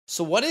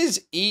So what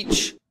is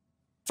each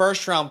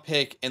first round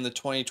pick in the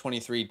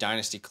 2023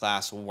 Dynasty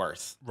class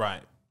worth?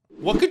 Right.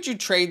 What could you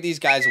trade these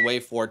guys away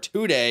for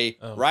today,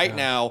 right God.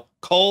 now?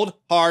 Cold,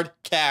 hard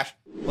cash.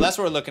 Well, that's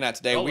what we're looking at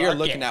today. We are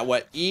looking at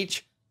what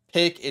each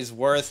pick is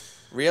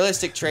worth,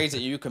 realistic trades that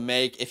you can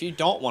make if you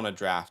don't want to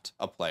draft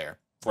a player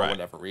for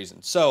whatever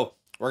reason. So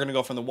we're going to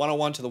go from the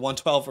 101 to the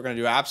 112. We're going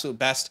to do our absolute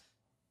best.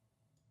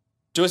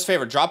 Do us a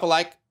favor, drop a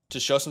like to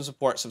show some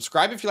support.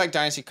 Subscribe if you like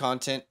Dynasty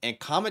content, and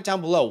comment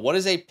down below what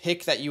is a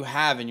pick that you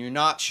have and you're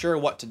not sure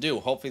what to do.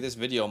 Hopefully this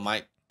video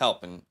might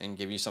help and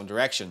give you some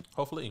direction.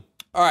 Hopefully.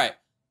 All right.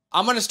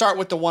 I'm going to start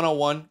with the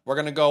 101. We're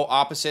going to go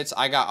opposites.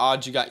 I got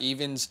odds, you got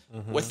evens.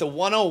 With the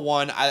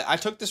 101, I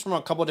took this from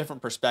a couple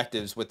different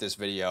perspectives with this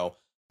video,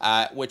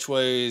 which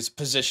was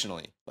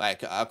positionally.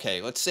 Like,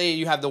 okay, let's say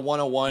you have the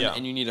 101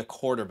 and you need a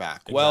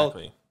quarterback. Exactly.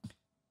 Well,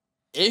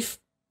 if,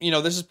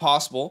 this is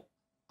possible,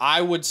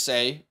 I would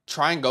say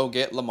try and go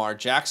get Lamar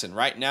Jackson.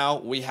 Right now,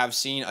 we have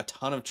seen a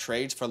ton of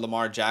trades for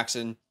Lamar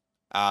Jackson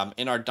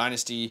in our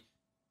Dynasty,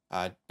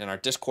 in our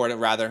Discord,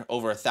 rather,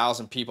 over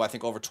 1,000 people. I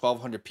think over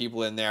 1,200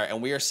 people in there. And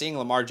we are seeing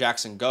Lamar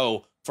Jackson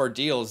go for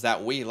deals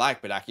that we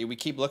like, Badake. We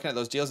keep looking at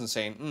those deals and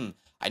saying,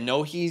 I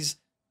know he's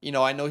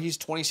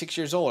 26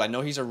 years old. I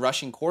know he's a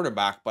rushing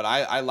quarterback, but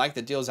I like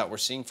the deals that we're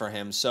seeing for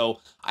him. So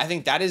I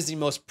think that is the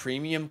most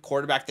premium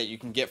quarterback that you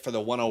can get for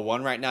the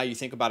 101 right now. You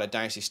think about a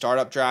Dynasty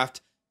startup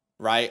draft,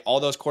 right? All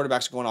those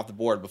quarterbacks are going off the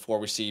board before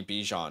we see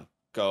Bijan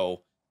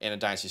go in a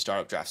Dynasty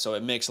startup draft. So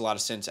it makes a lot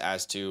of sense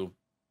as to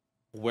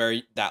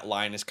where that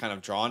line is kind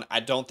of drawn. I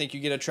don't think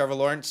you get a Trevor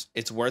Lawrence.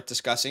 It's worth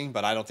discussing,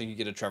 but I don't think you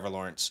get a Trevor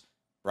Lawrence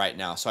right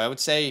now. So I would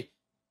say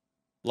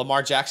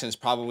Lamar Jackson is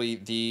probably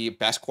the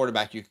best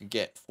quarterback you could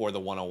get for the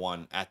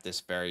 101 at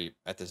this very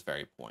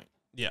point.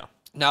 Yeah.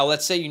 Now,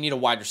 let's say you need a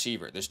wide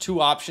receiver. There's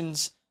two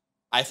options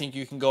I think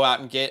you can go out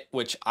and get,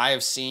 which I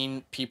have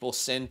seen people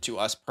send to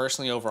us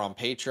personally over on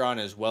Patreon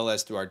as well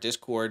as through our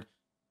Discord.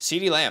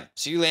 CeeDee Lamb.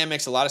 CeeDee Lamb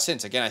makes a lot of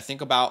sense. Again, I think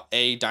about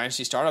a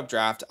Dynasty startup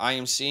draft. I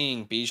am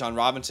seeing Bijan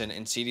Robinson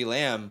and CeeDee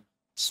Lamb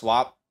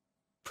swap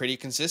pretty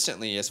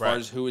consistently as far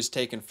as who is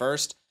taken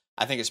first.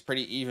 I think it's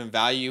pretty even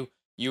value.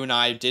 You and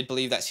I did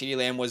believe that CeeDee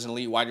Lamb was an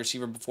elite wide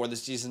receiver before the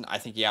season. I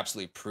think he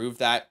absolutely proved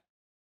that.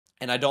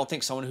 And I don't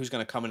think someone who's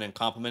going to come in and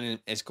compliment him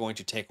is going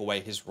to take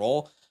away his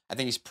role. I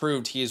think he's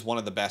proved he is one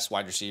of the best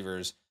wide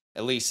receivers,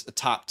 at least a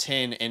top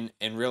 10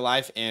 in real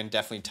life and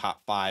definitely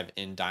top 5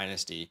 in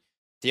Dynasty.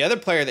 The other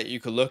player that you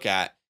could look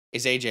at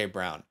is A.J.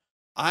 Brown.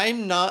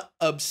 I'm not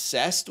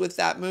obsessed with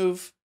that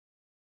move.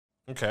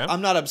 Okay.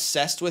 I'm not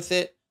obsessed with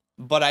it,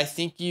 but I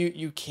think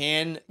you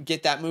can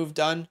get that move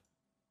done.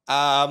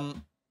 Again,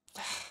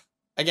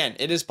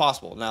 it is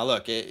possible. Now,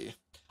 look,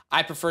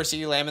 I prefer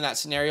CeeDee Lamb in that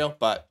scenario,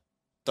 but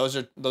those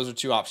are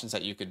two options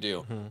that you could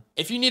do.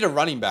 If you need a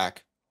running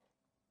back,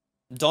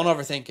 don't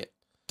overthink it.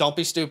 Don't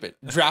be stupid.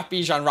 Draft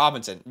Bijan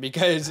Robinson,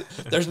 because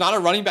there's not a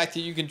running back that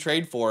you can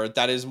trade for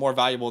that is more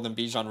valuable than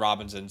Bijan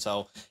Robinson.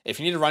 So if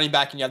you need a running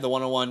back and you have the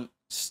 101,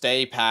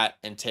 stay pat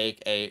and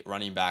take a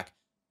running back.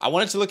 I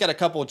wanted to look at a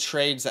couple of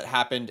trades that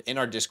happened in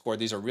our Discord.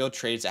 These are real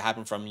trades that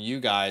happened from you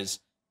guys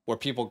where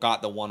people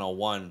got the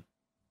 101.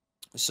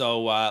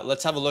 So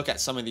let's have a look at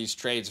some of these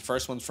trades. The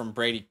first one's from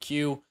Brady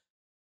Q.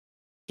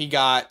 He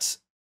got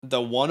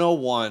the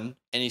 101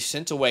 and he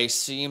sent away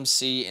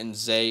CMC and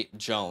Zay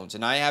Jones.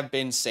 And I have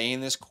been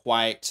saying this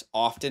quite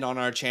often on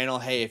our channel.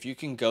 Hey, if you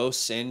can go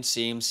send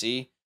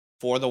CMC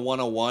for the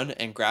 101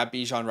 and grab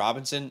Bijan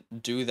Robinson,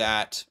 do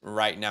that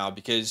right now,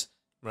 because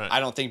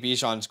I don't think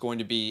Bijan's going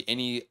to be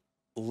any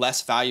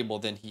less valuable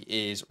than he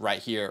is right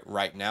here,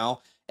 right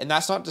now. And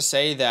that's not to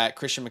say that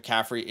Christian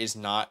McCaffrey is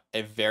not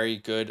a very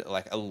good,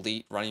 like,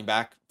 elite running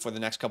back for the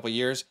next couple of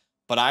years.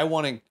 But I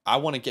want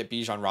to get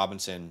Bijan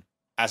Robinson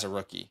as a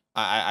rookie.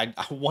 I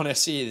want to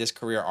see this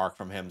career arc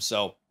from him.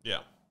 So yeah,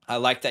 I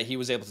like that he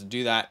was able to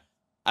do that.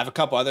 I have a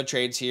couple other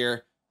trades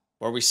here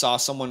where we saw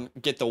someone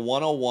get the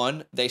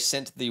 101. They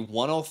sent the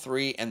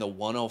 103 and the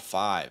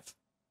 105.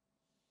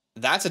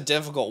 That's a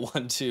difficult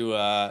one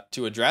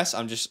to address.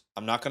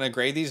 I'm not going to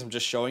grade these. I'm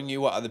just showing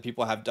you what other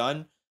people have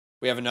done.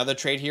 We have another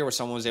trade here where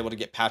someone was able to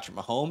get Patrick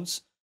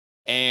Mahomes,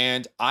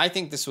 and I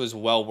think this was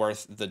well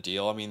worth the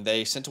deal. I mean,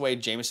 they sent away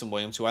Jameson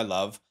Williams, who I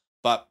love,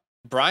 but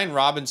Brian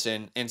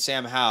Robinson and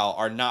Sam Howell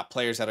are not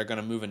players that are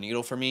going to move a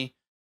needle for me.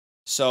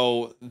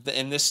 So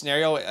in this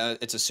scenario,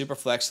 it's a super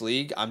flex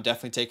league. I'm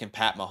definitely taking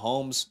Pat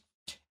Mahomes.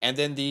 And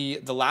then the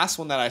last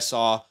one that I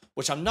saw,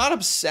 which I'm not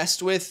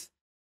obsessed with,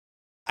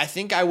 I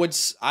think I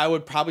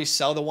would probably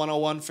sell the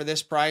 101 for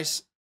this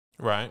price.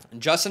 Right.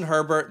 Justin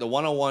Herbert, the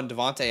 101,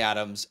 Devontae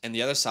Adams, and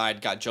the other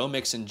side got Joe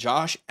Mixon,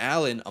 Josh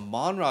Allen,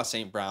 Amon-Ra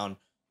St. Brown,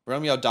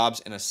 Romeo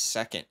Doubs in a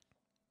second.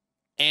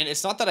 And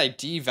it's not that I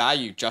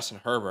devalue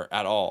Justin Herbert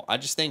at all. I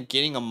just think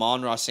getting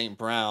Amon-Ra St.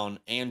 Brown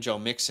and Joe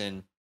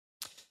Mixon,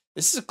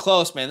 this is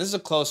close, man. This is a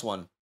close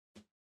one.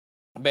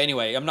 But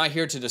anyway, I'm not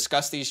here to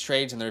discuss these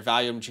trades and their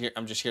value.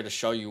 I'm just here to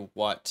show you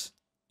what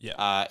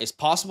is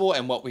possible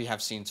and what we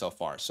have seen so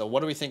far. So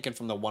what are we thinking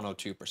from the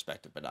 102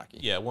 perspective, Badake?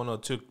 Yeah,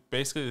 102,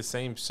 basically the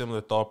same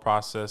similar thought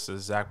process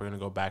as Zach. We're going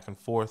to go back and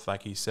forth.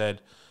 Like he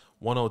said,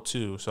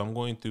 102. So I'm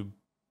going through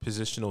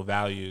positional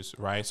values,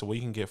 right? So what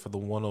you can get for the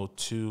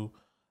 102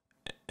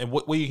 and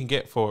what you can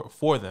get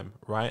for them,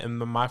 right? And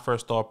my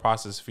first thought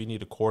process, if you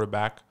need a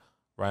quarterback,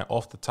 right,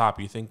 off the top,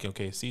 you're thinking,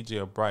 okay,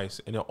 CJ or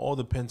Bryce, and it all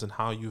depends on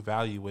how you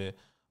value it.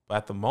 But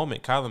at the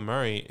moment, Kyler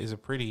Murray is a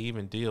pretty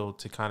even deal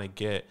to kind of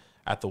get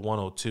at the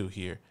 102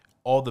 here.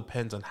 All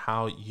depends on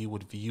how you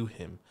would view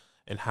him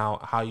and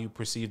how you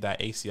perceive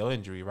that ACL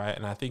injury, right?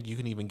 And I think you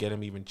can even get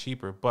him even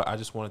cheaper. But I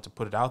just wanted to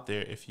put it out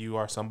there. If you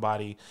are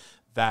somebody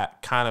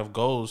that kind of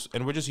goes,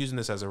 and we're just using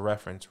this as a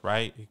reference,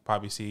 right? You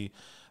probably see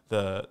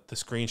the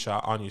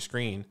screenshot on your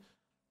screen.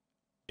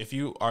 If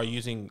you are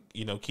using,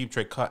 keep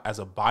trade cut as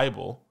a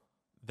Bible,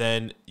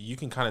 then you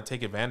can kind of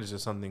take advantage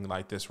of something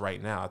like this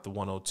right now at the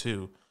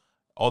 102.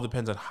 All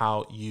depends on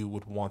how you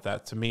would want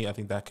that. To me, I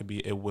think that could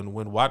be a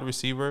win-win. Wide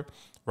receiver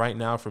right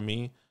now for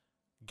me,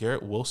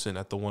 Garrett Wilson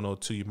at the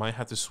 102. You might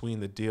have to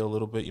swing the deal a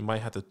little bit. You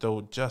might have to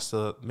throw just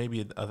maybe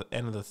an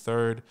end of the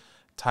third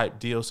type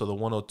deal. So the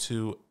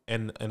 102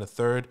 and a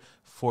third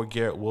for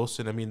Garrett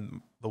Wilson. I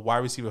mean, the wide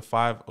receiver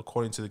 5,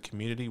 according to the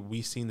community,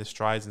 we've seen the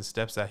strides and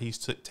steps that he's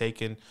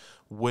taken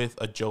with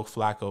a Joe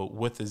Flacco,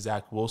 with a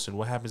Zach Wilson.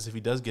 What happens if he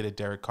does get a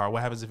Derek Carr?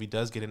 What happens if he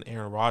does get an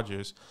Aaron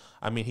Rodgers?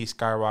 I mean, he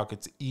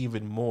skyrockets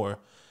even more.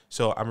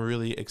 So I'm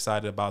really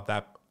excited about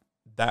that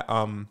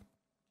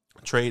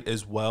trade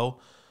as well.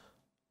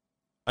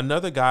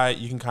 Another guy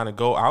you can kind of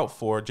go out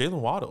for, Jalen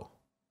Waddle,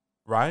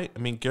 right? I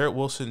mean, Garrett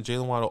Wilson,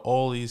 Jalen Waddle,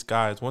 all these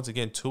guys. Once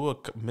again, Tua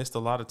missed a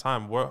lot of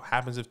time. What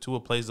happens if Tua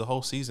plays the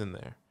whole season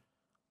there?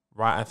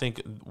 Right, I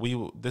think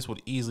this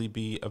would easily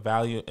be a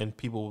value, and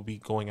people will be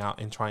going out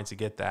and trying to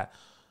get that.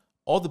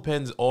 All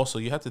depends. Also,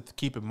 you have to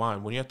keep in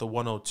mind when you're at the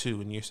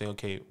 102 and you're saying,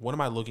 okay, what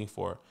am I looking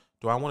for?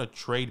 Do I want to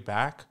trade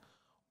back,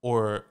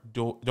 or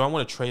do I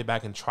want to trade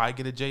back and try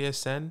get a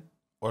JSN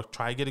or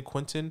try get a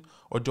Quentin,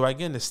 or do I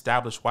get an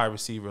established wide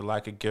receiver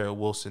like a Garrett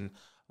Wilson,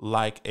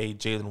 like a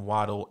Jalen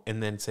Waddle,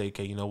 and then say,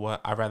 okay, you know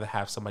what? I'd rather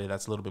have somebody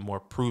that's a little bit more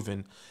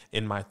proven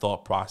in my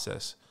thought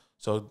process.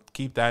 So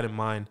keep that in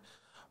mind.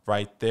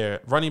 Right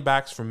there. Running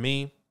backs for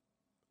me,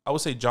 I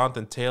would say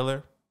Jonathan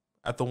Taylor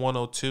at the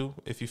 102.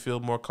 If you feel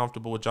more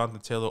comfortable with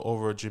Jonathan Taylor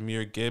over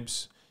Jahmyr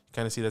Gibbs, you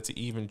kind of see that's an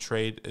even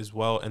trade as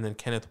well. And then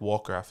Kenneth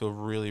Walker, I feel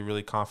really,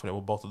 really confident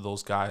with both of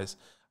those guys.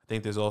 I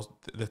think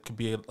there could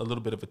be a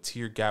little bit of a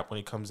tier gap when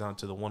it comes down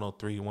to the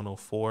 103,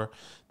 104,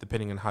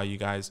 depending on how you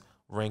guys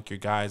rank your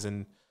guys.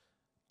 And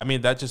I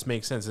mean, that just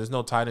makes sense. There's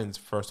no tight ends,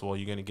 first of all,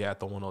 you're going to get at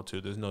the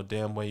 102. There's no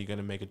damn way you're going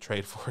to make a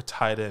trade for a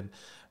tight end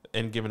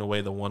and giving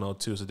away the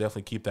 102. So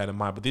definitely keep that in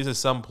mind. But these are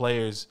some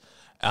players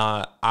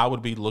I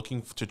would be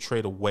looking to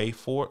trade away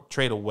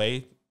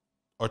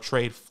or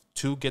trade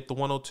to get the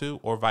 102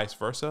 or vice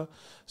versa.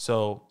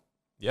 So,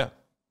 yeah,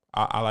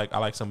 I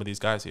like some of these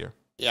guys here.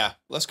 Yeah,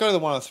 let's go to the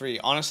 103.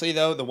 Honestly,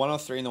 though, the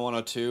 103 and the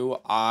 102,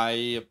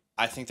 I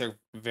think they're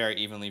very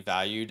evenly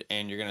valued,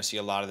 and you're going to see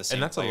a lot of the same.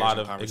 And that's a lot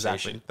of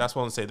exactly. That's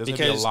what I'm saying. There's going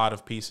to be a lot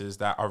of pieces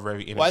that are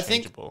very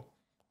interchangeable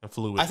and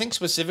fluid. I think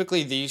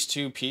specifically these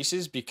two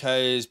pieces,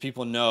 because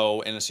people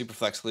know in a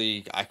Superflex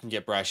league I can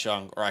get Bryce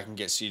Young or I can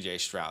get CJ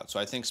Stroud. So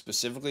I think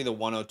specifically the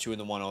 102 and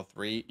the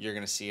 103, you're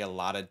going to see a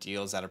lot of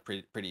deals that are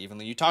pretty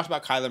evenly. You talked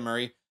about Kyler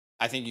Murray.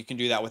 I think you can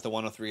do that with the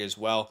 103 as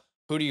well.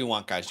 Who do you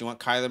want, guys? Do you want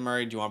Kyler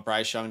Murray? Do you want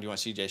Bryce Young? Do you want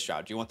CJ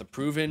Stroud? Do you want the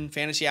proven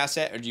fantasy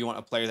asset, or do you want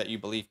a player that you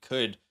believe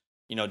could,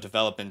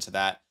 develop into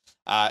that?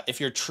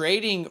 If you're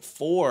trading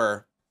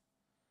for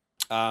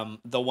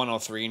the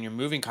 103 and you're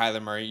moving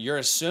Kyler Murray, you're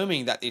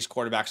assuming that these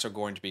quarterbacks are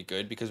going to be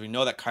good, because we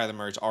know that Kyler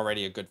Murray is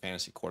already a good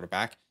fantasy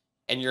quarterback,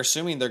 and you're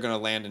assuming they're going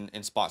to land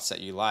in spots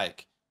that you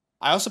like.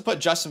 I also put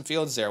Justin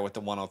Fields there with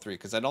the 103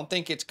 because I don't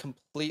think it's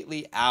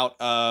completely out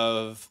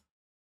of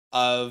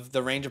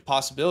the range of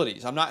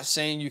possibilities. I'm not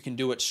saying you can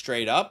do it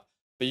straight up,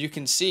 but you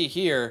can see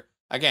here,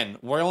 again,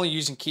 we're only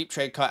using keep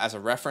trade cut as a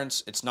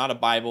reference. It's not a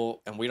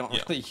Bible, and we don't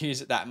really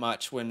use it that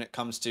much when it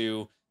comes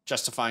to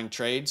justifying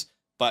trades.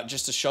 But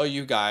just to show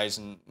you guys,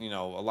 and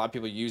a lot of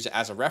people use it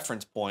as a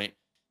reference point,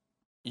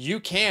 you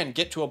can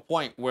get to a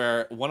point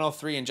where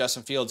 103 and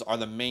Justin Fields are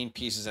the main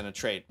pieces in a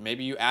trade.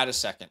 Maybe you add a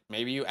second.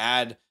 Maybe you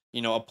add,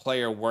 a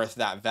player worth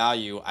that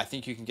value. I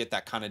think you can get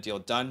that kind of deal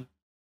done.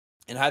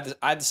 And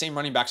I had the same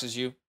running backs as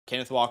you,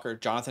 Kenneth Walker,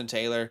 Jonathan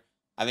Taylor.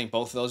 I think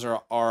both of those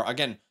are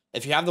again,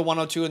 if you have the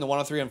 102 and the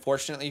 103,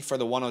 unfortunately for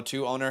the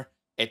 102 owner,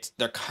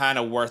 they're kind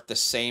of worth the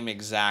same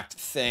exact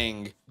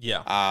thing.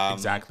 Yeah,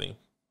 exactly.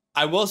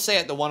 I will say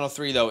at the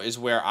 103, though, is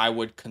where I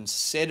would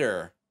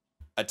consider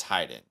a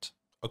tight end.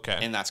 Okay.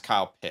 And that's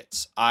Kyle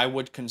Pitts. I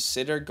would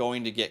consider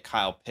going to get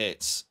Kyle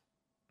Pitts.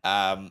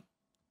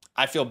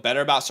 I feel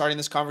better about starting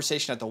this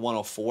conversation at the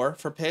 104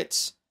 for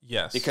Pitts.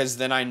 Yes. Because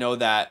then I know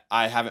that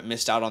I haven't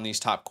missed out on these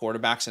top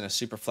quarterbacks in a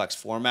super flex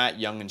format,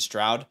 Young and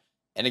Stroud.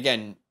 And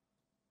again,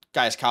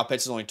 guys, Kyle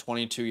Pitts is only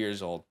 22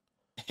 years old.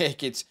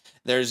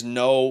 There's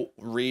no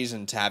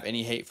reason to have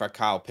any hate for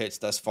Kyle Pitts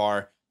thus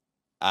far.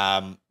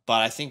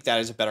 But I think that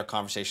is a better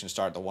conversation to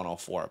start at the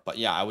 104. But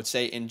yeah, I would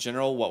say in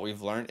general, what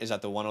we've learned is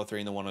that the 103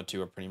 and the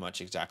 102 are pretty much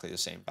exactly the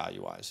same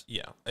value-wise.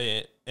 Yeah,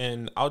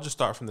 and I'll just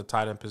start from the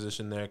tight end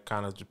position there,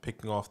 kind of just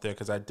picking off there,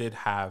 because I did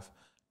have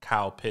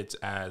Kyle Pitts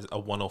as a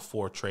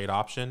 104 trade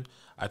option.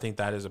 I think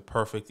that is a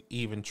perfect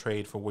even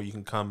trade for where you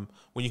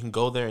can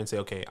go there and say,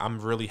 okay, I'm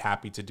really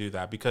happy to do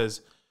that,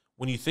 because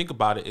when you think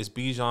about it, it's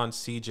Bijan,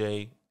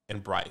 CJ,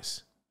 and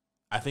Bryce.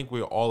 I think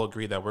we all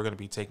agree that we're going to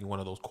be taking one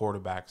of those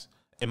quarterbacks,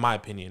 in my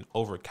opinion,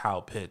 over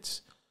Kyle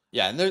Pitts.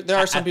 Yeah, and there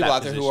are some people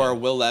out there who are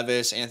Will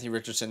Levis, Anthony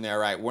Richardson there,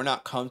 right? We're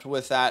not comfortable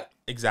with that.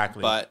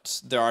 Exactly. But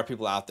there are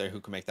people out there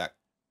who can make that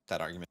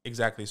argument.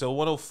 Exactly. So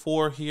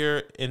 104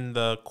 here in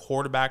the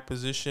quarterback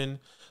position.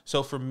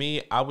 So for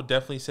me, I would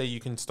definitely say you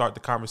can start the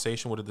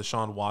conversation with a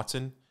Deshaun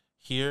Watson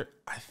here.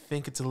 I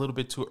think it's a little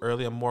bit too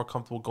early. I'm more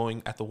comfortable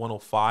going at the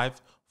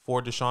 105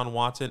 for Deshaun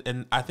Watson.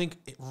 And I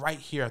think right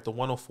here at the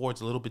 104,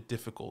 it's a little bit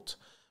difficult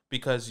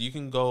because you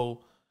can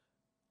go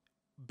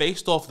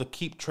based off the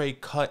keep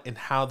trade cut and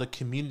how the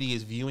community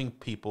is viewing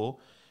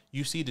people.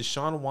 You see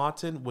Deshaun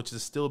Watson, which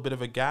is still a bit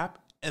of a gap.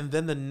 And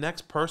then the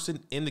next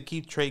person in the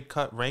keep trade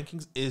cut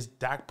rankings is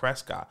Dak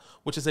Prescott,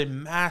 which is a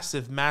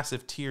massive,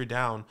 massive tier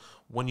down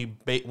when you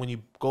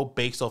go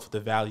based off of the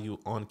value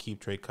on keep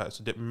trade cut.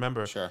 So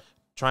remember,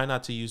 try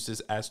not to use this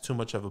as too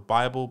much of a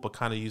Bible, but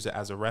kind of use it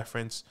as a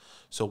reference.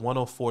 So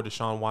 104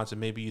 Deshaun Watson,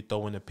 maybe you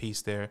throw in a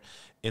piece there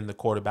in the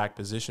quarterback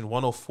position.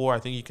 104, I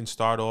think you can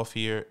start off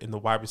here in the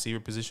wide receiver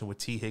position with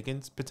T.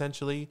 Higgins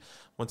potentially.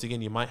 Once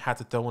again, you might have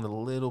to throw in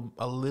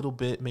a little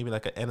bit, maybe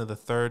like an end of the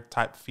third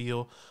type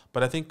feel.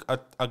 But I think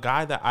a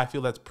guy that I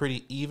feel that's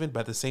pretty even,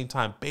 but at the same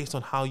time, based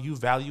on how you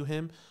value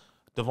him,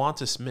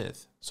 Devonta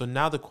Smith. So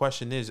now the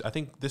question is, I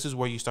think this is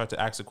where you start to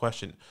ask the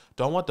question,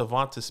 do I want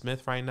Devonta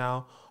Smith right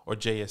now or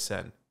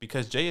JSN?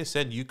 Because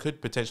JSN you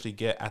could potentially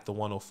get at the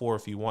 104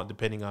 if you want,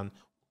 depending on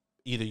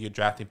either you're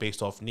drafting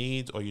based off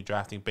needs or you're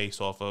drafting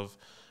based off of,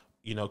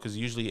 because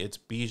usually it's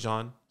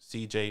Bijan,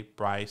 CJ,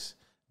 Bryce,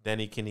 then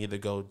he can either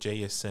go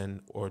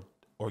JSN or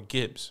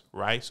Gibbs,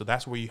 right? So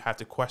that's where you have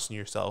to question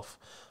yourself.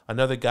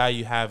 Another guy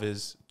you have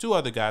is two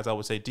other guys, I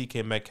would say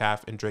DK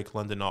Metcalf and Drake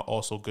London are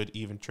also good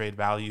even trade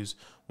values.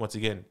 Once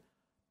again,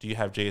 do you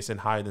have JSN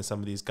higher than some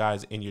of these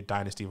guys in your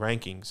dynasty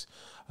rankings?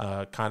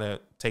 Kind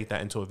of take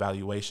that into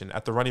evaluation.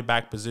 At the running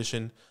back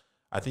position,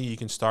 I think you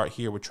can start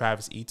here with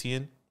Travis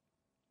Etienne.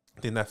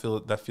 I think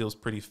that feels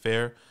pretty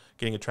fair,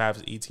 getting a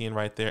Travis Etienne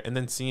right there. And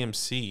then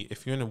CMC,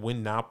 if you're in a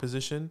win now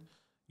position,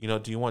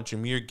 do you want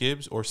Jahmyr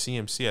Gibbs or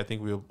CMC? I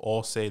think we will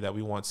all say that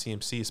we want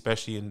CMC,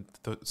 especially in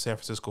the San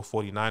Francisco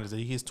 49ers.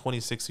 He's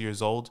 26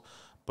 years old,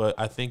 but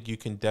I think you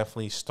can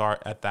definitely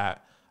start at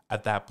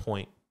that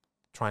point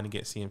trying to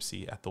get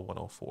CMC at the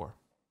 104.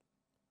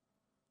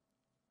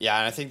 Yeah,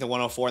 and I think the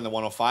 104 and the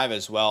 105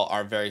 as well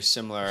are very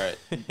similar,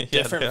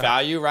 different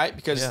value, right?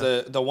 Because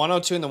the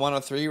 102 and the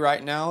 103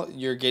 right now,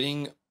 you're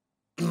getting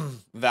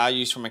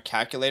values from a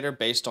calculator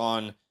based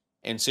on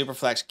in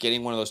Superflex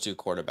getting one of those two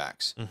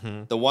quarterbacks.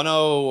 Mm-hmm. The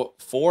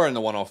 104 and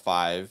the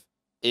 105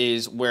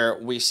 is where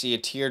we see a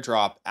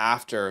teardrop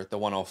after the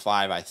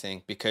 105, I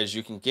think, because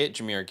you can get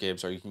Jahmyr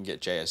Gibbs or you can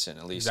get JSN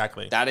at least.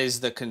 Exactly. That is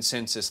the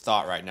consensus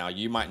thought right now.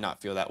 You might not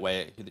feel that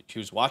way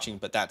who's watching,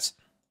 but that's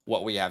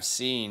what we have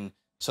seen.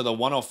 So the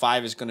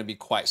 105 is going to be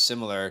quite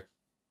similar.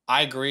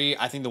 I agree.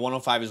 I think the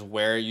 105 is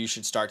where you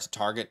should start to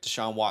target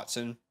Deshaun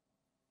Watson.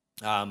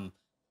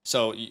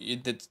 So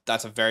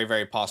that's a very,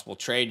 very possible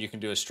trade. You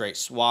can do a straight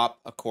swap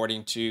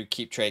according to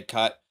keep trade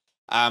cut.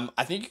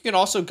 I think you can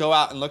also go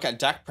out and look at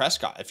Dak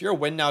Prescott. If you're a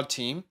win now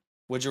team,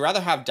 would you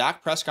rather have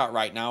Dak Prescott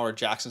right now or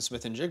Jackson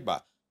Smith and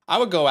Jigba? I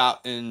would go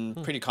out and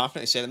pretty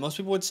confidently say that most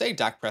people would say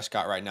Dak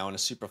Prescott right now in a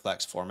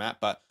Superflex format,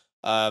 but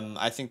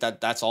I think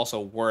that's also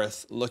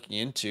worth looking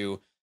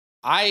into.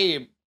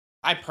 I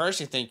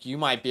personally think you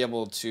might be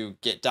able to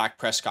get Dak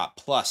Prescott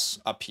plus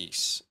a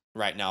piece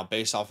right now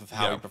based off of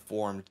how he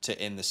performed to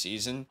end the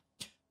season.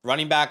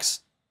 Running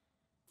backs,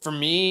 for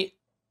me,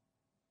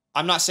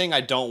 I'm not saying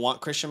I don't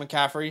want Christian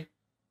McCaffrey,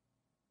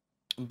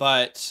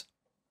 but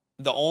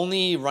the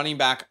only running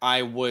back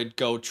I would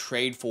go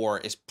trade for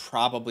is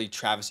probably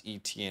Travis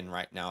Etienne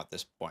right now at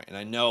this point. And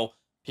I know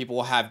people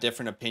will have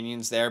different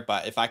opinions there,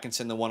 but if I can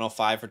send the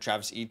 105 for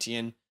Travis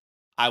Etienne,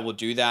 I will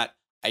do that.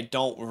 I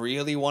don't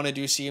really want to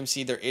do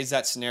CMC. There is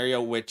that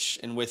scenario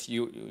in which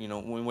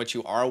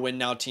you are a win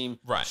now team.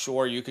 Right.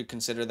 Sure, you could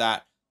consider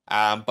that.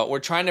 But we're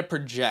trying to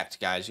project,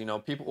 guys.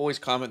 People always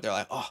comment. They're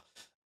like, oh,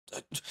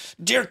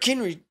 Derrick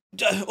Henry,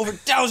 over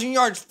 1,000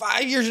 yards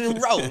 5 years in a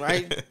row,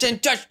 right? 10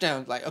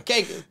 touchdowns. Like,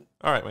 okay.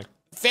 All right, Mike.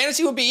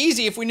 Fantasy would be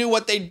easy if we knew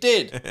what they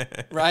did,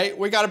 right?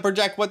 We got to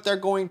project what they're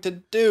going to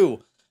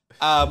do.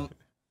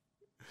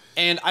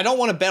 And I don't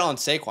want to bet on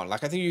Saquon.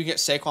 Like, I think you get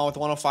Saquon with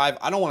 105.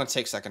 I don't want to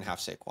take second half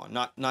Saquon.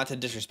 Not to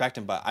disrespect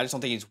him, but I just don't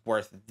think he's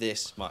worth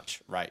this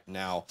much right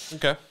now.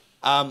 Okay.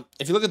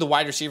 If you look at the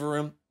wide receiver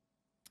room,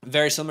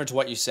 very similar to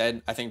what you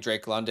said. I think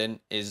Drake London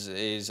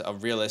is a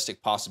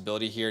realistic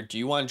possibility here. Do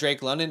you want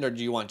Drake London or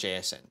do you want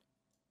JSN?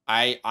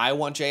 I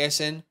want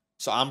JSN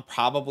So I'm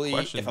probably,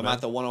 Question, if I'm man.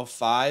 at the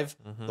 105,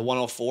 the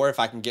 104, if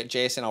I can get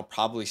JSN, I'll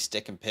probably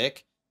stick and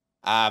pick.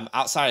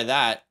 Outside of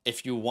that,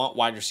 if you want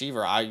wide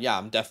receiver,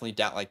 I'm definitely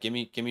down. Like, give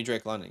me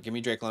Drake London. Give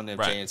me Drake London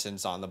if Right.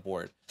 JSN's on the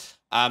board.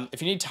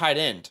 If you need tight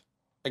end,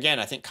 again,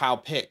 I think Kyle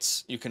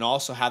Pitts, you can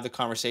also have the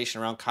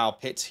conversation around Kyle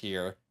Pitts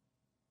here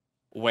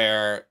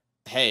where,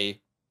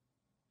 hey,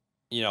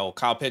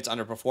 Kyle Pitts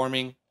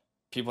underperforming,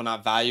 people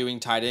not valuing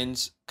tight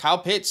ends. Kyle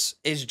Pitts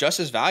is just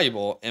as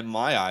valuable in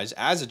my eyes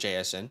as a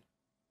JSN,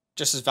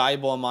 just as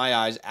valuable in my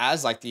eyes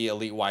as like the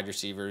elite wide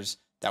receivers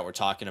that we're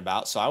talking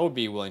about. So I would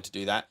be willing to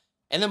do that.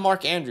 And then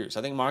Mark Andrews.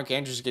 I think Mark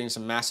Andrews is getting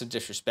some massive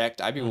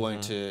disrespect. I'd be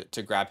willing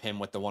to grab him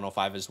with the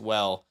 105 as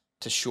well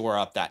to shore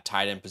up that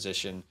tight end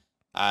position.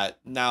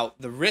 Now,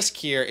 the risk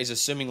here is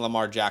assuming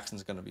Lamar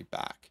Jackson's going to be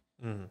back.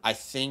 I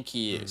think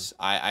he is.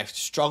 I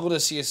struggle to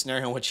see a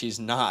scenario in which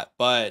he's not,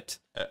 but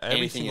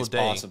anything is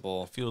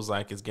possible. It feels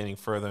like it's getting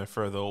further and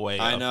further away.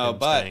 I know,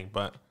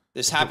 but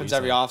this happens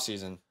every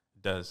offseason.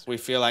 It does. We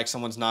feel like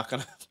someone's not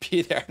going to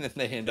be there, and then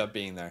they end up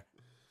being there.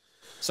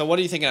 So what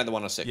are you thinking at the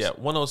 106? Yeah,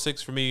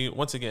 106 for me,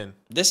 once again.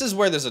 This is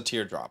where there's a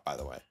teardrop, by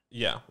the way.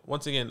 Yeah,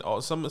 once again,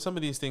 some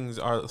of these things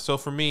are, so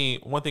for me,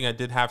 one thing I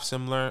did have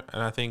similar,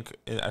 and I think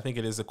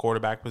it is the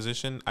quarterback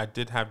position. I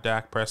did have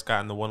Dak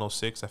Prescott in the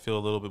 106. I feel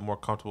a little bit more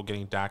comfortable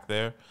getting Dak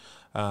there.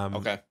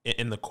 Okay.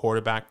 In the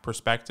quarterback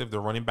perspective, the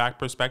running back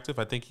perspective,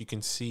 I think you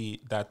can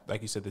see that,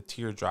 like you said, the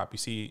teardrop. You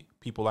see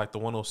people like the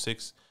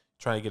 106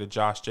 trying to get a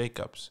Josh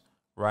Jacobs,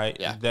 right?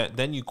 Yeah.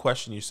 Then you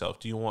question yourself.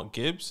 Do you want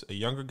Gibbs, a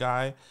younger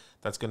guy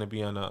that's going to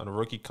be on a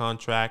rookie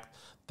contract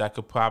that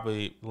could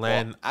probably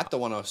land at the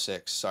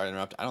 106? Sorry to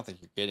interrupt. I don't think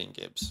you're getting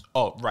Gibbs.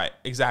 Oh, right,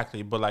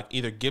 exactly. But like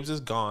either Gibbs is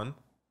gone,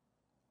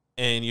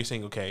 and you're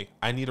saying, okay,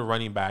 I need a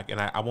running back,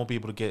 and I won't be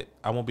able to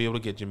get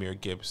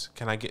Jahmyr Gibbs.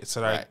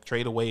 I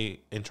trade away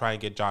and try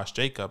and get Josh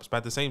Jacobs? But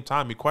at the same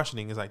time, you're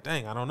questioning is like,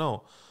 dang, I don't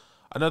know.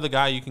 Another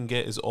guy you can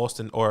get is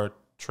Austin, or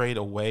trade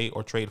away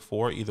or trade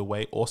for, either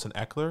way, Austin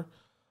Eckler.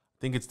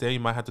 I think it's there. You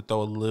might have to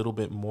throw a little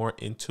bit more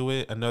into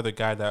it. Another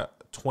guy that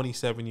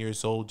 27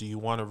 years old. Do you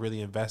want to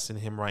really invest in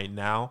him right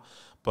now?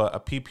 But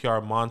a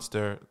PPR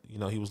monster,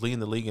 he was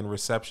leading the league in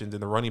receptions in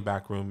the running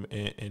back room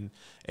and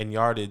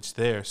yardage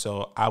there.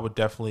 So I would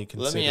definitely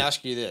consider. Let me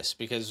ask you this,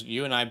 because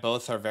you and I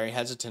both are very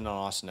hesitant on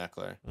Austin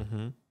Eckler.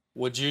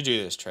 Would you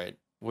do this trade?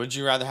 Would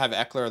you rather have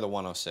Eckler or the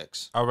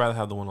 106? I'd rather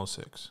have the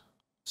 106.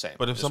 Same.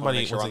 But if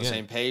somebody, we're on the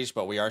same page,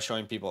 but we are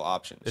showing people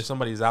options. If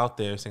somebody's out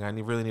there saying, I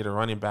really need a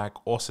running back,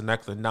 Austin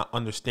Eckler, not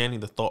understanding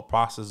the thought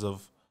process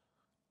of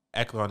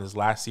Eckler on his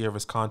last year of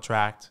his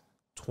contract,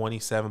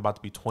 27, about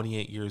to be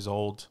 28 years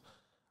old,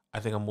 I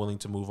think I'm willing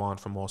to move on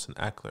from Austin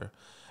Eckler.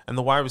 And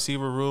the wide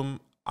receiver room,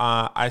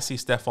 I see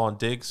Stephon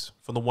Diggs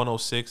from the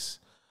 106,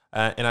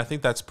 and I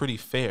think that's pretty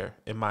fair,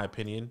 in my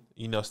opinion.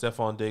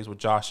 Stephon Diggs with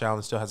Josh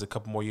Allen still has a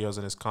couple more years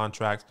in his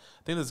contract.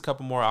 I think there's a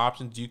couple more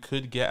options you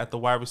could get at the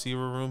wide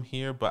receiver room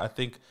here, but I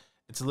think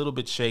it's a little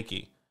bit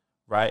shaky,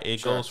 right?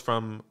 It goes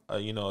from a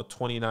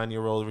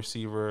 29-year-old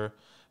receiver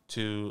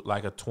to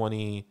like a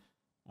 20,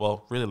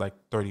 well, really like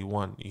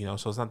 31,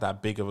 so it's not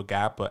that big of a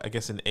gap, but I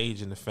guess in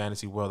age in the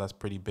fantasy world, that's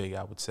pretty big,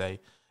 I would say.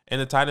 In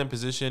the tight end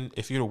position,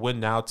 if you're a win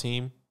now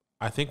team,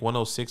 I think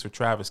 106 or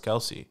Travis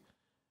Kelce.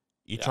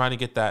 You're trying to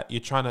get that. You're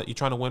trying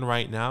to win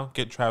right now.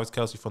 Get Travis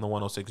Kelce from the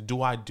 106.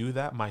 Do I do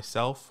that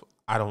myself?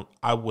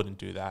 I wouldn't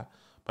do that.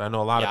 But I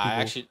know a lot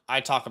of people. I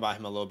talk about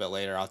him a little bit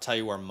later. I'll tell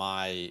you where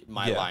my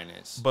line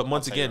is. But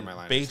once again,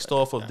 based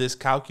off of this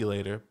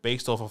calculator,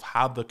 based off of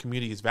how the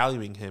community is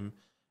valuing him,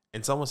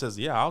 and someone says,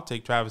 yeah, I'll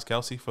take Travis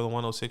Kelce for the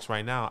 106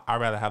 right now,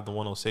 I'd rather have the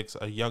 106,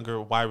 a younger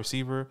wide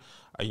receiver,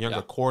 a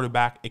younger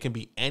quarterback. It can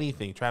be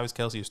anything. Travis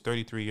Kelce is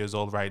 33 years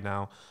old right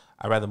now.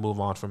 I'd rather move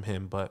on from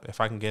him. But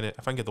if I can get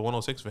the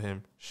 106 for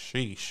him,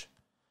 sheesh.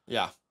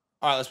 Yeah.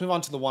 All right, let's move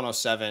on to the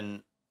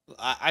 107.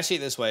 I see it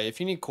this way. If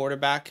you need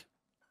quarterback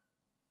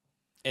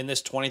in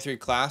this 23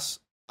 class,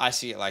 I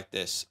see it like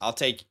this. I'll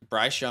take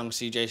Bryce Young,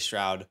 CJ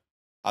Stroud.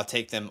 I'll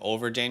take them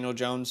over Daniel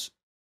Jones.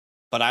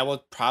 But I will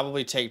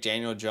probably take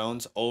Daniel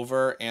Jones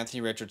over Anthony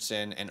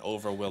Richardson and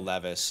over Will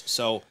Levis.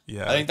 So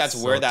I think that's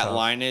where that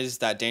line is,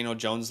 that Daniel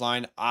Jones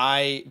line.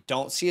 I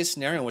don't see a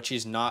scenario in which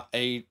he's not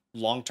a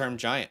long-term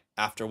giant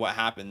after what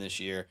happened this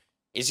year.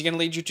 Is he going to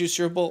lead you to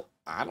Super Bowl?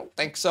 I don't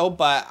think so,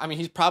 but I mean,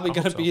 he's probably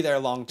going to be there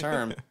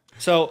long-term.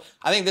 So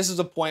I think this is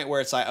a point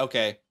where it's like,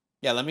 okay,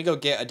 yeah, let me go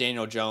get a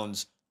Daniel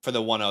Jones for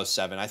the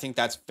 107. I think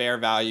that's fair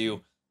value.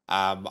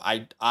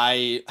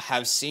 I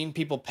have seen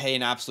people pay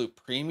an absolute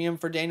premium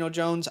for Daniel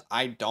Jones.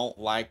 I don't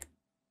like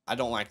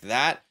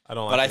that.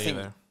 I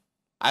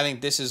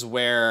think this is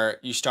where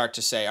you start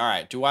to say, all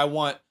right,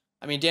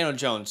 Daniel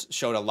Jones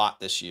showed a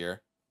lot this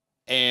year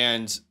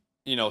and,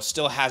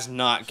 still has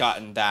not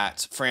gotten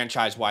that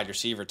franchise wide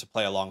receiver to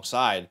play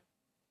alongside.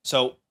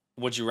 So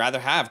would you rather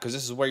have, because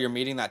this is where you're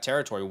meeting that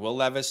territory, Will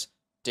Levis,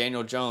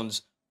 Daniel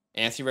Jones,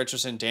 Anthony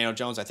Richardson, Daniel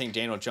Jones. I think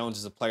Daniel Jones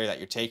is the player that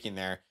you're taking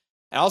there.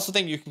 And I also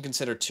think you can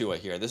consider Tua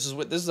here. This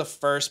is the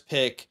first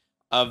pick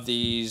of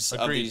these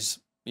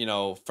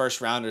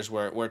first rounders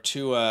where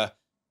Tua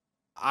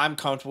I'm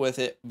comfortable with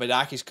it.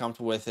 Badaki's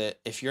comfortable with it.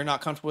 If you're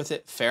not comfortable with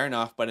it, fair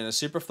enough. But in a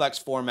super flex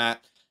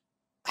format,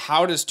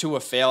 how does Tua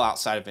fail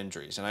outside of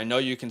injuries? And I know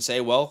you can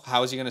say, well,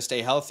 how is he going to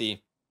stay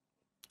healthy?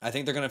 I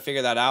think they're going to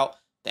figure that out.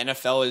 The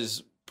NFL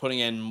is putting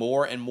in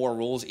more and more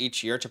rules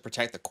each year to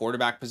protect the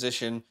quarterback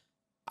position.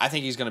 I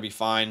think he's going to be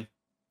fine.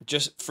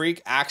 Just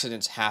freak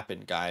accidents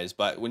happen, guys.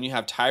 But when you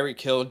have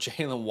Tyreek Hill,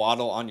 Jalen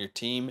Waddle on your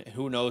team,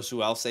 who knows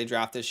who else they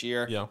draft this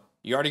year? Yeah.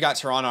 You already got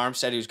Teron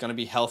Armstead, who's going to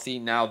be healthy.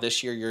 Now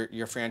this year,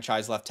 your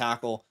franchise left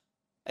tackle.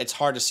 It's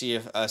hard to see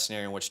a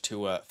scenario in which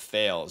Tua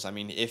fails. I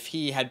mean, if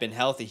he had been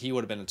healthy, he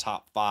would have been a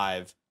top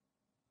 5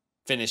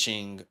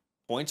 finishing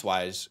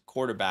points-wise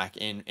quarterback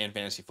in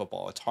fantasy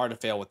football. It's hard to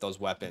fail with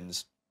those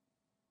weapons.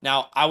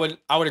 Now, I would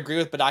agree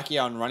with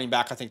Badake on running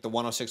back. I think the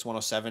 106,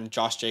 107,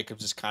 Josh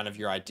Jacobs is kind of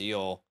your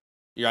ideal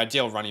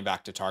running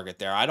back to target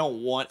there. I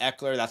don't want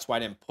Eckler. That's why I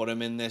didn't put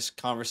him in this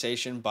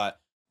conversation, but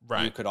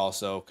you could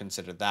also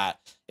consider that.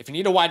 If you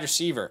need a wide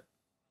receiver,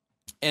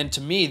 and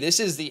to me, this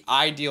is the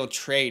ideal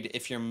trade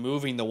if you're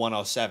moving the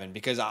 107,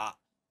 because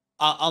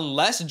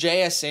unless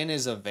JSN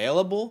is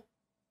available,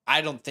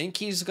 I don't think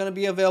he's going to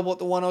be available at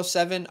the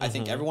 107. I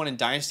think everyone in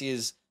Dynasty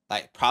is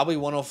like probably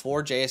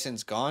 104.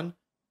 JSN's gone.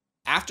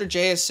 After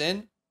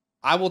JSN,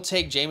 I will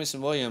take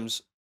Jameson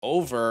Williams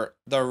over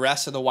the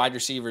rest of the wide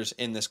receivers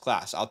in this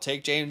class. I'll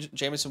take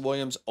Jameson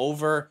Williams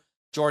over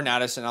Jordan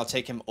Addison. I'll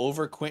take him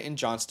over Quentin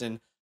Johnston.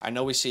 I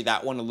know we see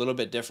that one a little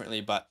bit differently,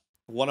 but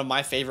one of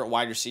my favorite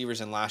wide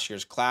receivers in last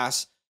year's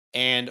class.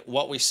 And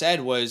what we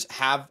said was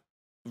have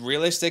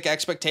realistic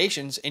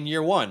expectations in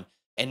year one.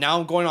 And now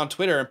I'm going on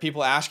Twitter and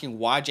people asking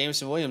why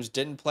Jameson Williams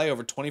didn't play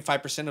over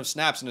 25% of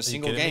snaps in a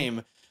single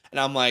game. And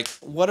I'm like,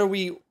 what are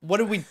we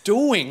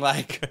doing?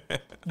 Like,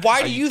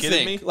 why do you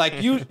think? Me?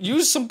 Like, you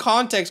use some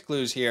context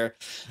clues here.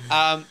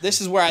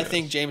 This is where I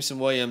think Jameson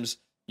Williams,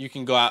 you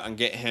can go out and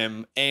get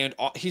him. And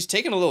he's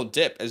taken a little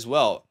dip as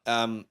well.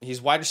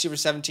 He's wide receiver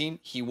 17.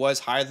 He was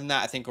higher than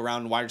that, I think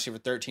around wide receiver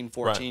 13,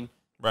 14.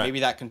 Right.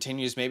 Maybe that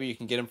continues. Maybe you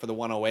can get him for the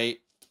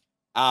 108.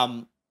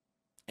 And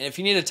if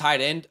you need a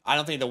tight end, I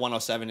don't think the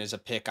 107 is a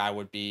pick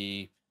I'd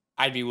be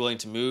willing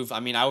to move. I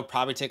mean, I would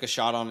probably take a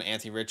shot on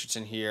Anthony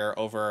Richardson here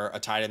over a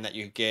tight end that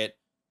you could get,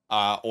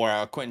 or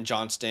a Quentin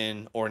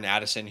Johnston or an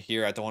Addison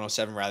here at the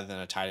 107 rather than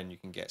a tight end you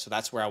can get. So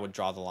that's where I would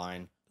draw the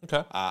line.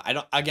 Okay. I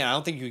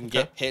don't think you can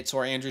get Pitts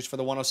or Andrews for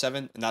the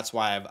 107, and that's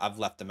why I've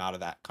left them out of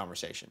that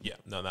conversation. Yeah,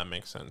 no, that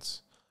makes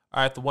sense.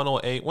 All right, the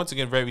 108, once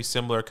again, very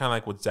similar, kind of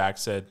like what Zach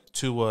said,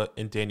 Tua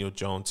and Daniel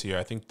Jones here.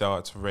 I think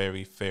that's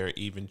very fair,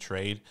 even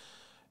trade.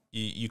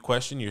 You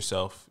question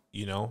yourself,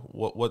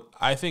 what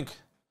I think.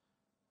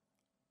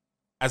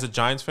 As a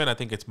Giants fan, I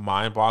think it's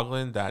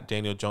mind-boggling that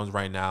Daniel Jones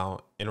right now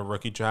in a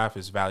rookie draft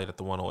is valued at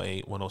the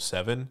 108,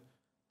 107.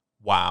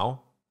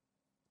 Wow.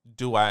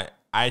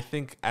 I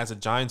think as a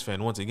Giants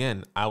fan, once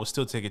again, I would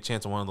still take a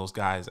chance on one of those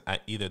guys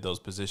at either of those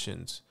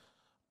positions.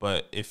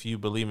 But if you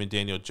believe in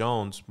Daniel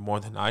Jones more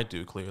than I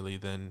do, clearly,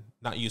 then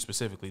not you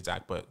specifically,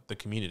 Zach, but the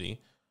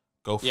community,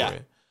 go for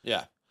it.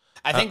 Yeah.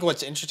 I think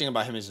what's interesting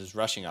about him is his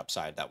rushing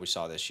upside that we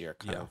saw this year,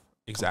 kind of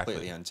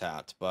completely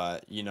untapped.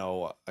 But,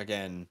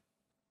 again,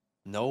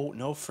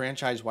 no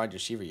franchise wide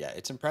receiver yet.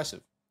 It's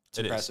impressive. It's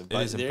impressive.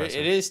 But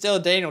it is still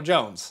Daniel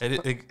Jones.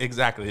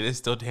 Exactly. It is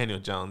still Daniel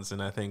Jones.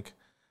 And I think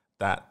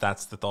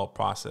that's the thought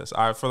process.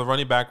 All right, for the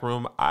running back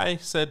room, I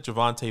said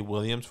Javonte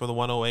Williams for the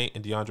 108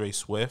 and DeAndre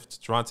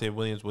Swift. Javonte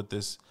Williams with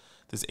this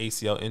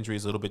ACL injury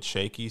is a little bit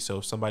shaky. So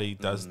if somebody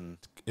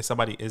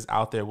is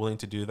out there willing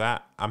to do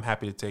that, I'm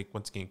happy to take,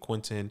 once again,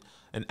 Quentin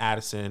and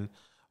Addison,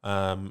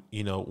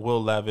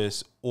 Will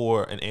Levis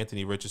or an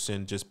Anthony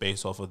Richardson, just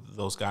based off of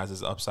those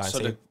guys' upside.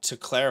 So to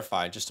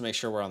clarify, just to make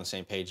sure we're on the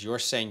same page, you're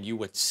saying you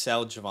would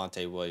sell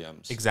Javonte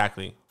Williams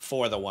exactly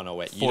for the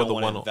 108. You don't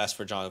want to invest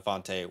for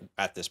Javonte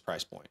at this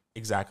price point.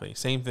 Exactly,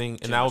 same thing,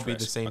 and that would be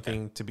the same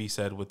thing to be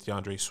said with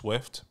DeAndre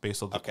Swift,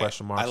 based on the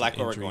question marks. I like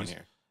where we're going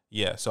here.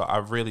 Yeah, so I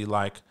really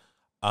like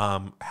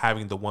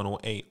having the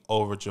 108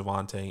 over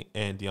Javonte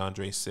and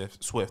DeAndre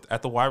Swift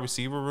at the wide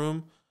receiver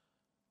room.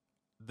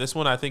 This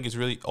one I think is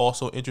really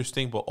also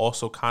interesting, but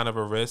also kind of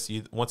a risk.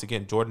 Once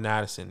again, Jordan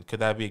Addison. Could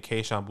that be a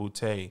Kayshon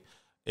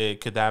Boutte?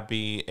 Could that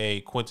be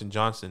a Quentin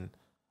Johnson?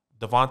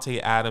 Devontae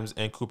Adams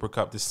and Cooper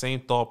Kupp. The same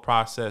thought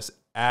process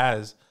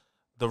as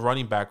the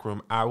running back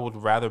room. I would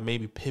rather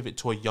maybe pivot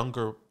to a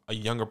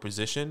younger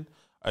position,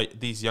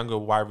 these younger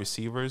wide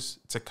receivers,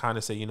 to kind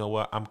of say, you know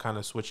what, I'm kind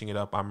of switching it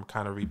up. I'm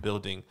kind of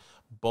rebuilding.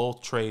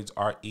 Both trades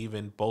are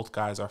even. Both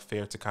guys are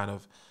fair to kind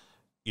of,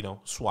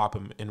 swap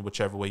him in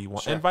whichever way you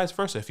want. Sure. And vice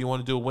versa. If you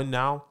want to do a win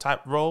now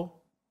type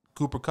role,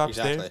 Cooper Kupp's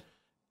there.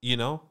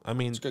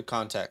 It's good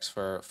context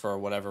for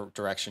whatever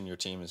direction your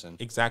team is in.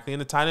 Exactly. In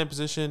the tight end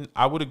position,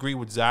 I would agree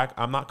with Zach.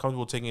 I'm not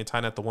comfortable taking a tight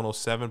end at the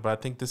 107, but I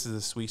think this is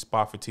a sweet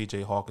spot for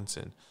TJ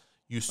Hawkinson.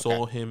 You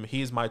saw him.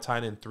 He is my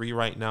tight end 3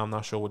 right now. I'm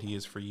not sure what he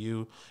is for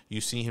you.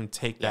 You see him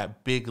take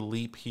that big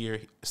leap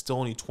here. Still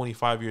only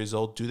 25 years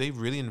old. Do they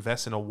really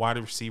invest in a wide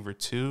receiver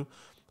 2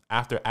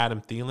 after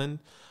Adam Thielen?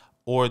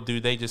 Or do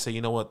they just say, you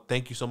know what,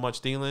 thank you so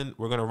much, Thielen.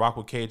 We're going to rock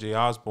with KJ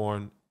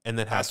Osborne, and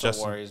then have That's what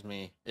Justin. worries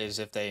me is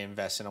if they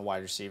invest in a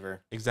wide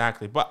receiver.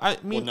 Exactly, but I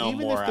mean, We'll know even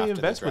more if they after the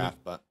invest draft,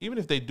 but even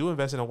if they do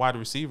invest in a wide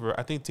receiver,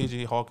 I think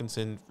T.J.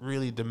 Hawkinson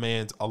really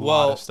demands a lot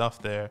well, of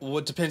stuff there. well,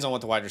 it depends on what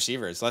the wide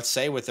receiver is. Let's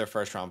say with their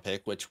first round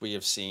pick, which we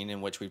have seen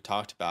and which we've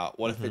talked about.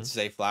 What if it's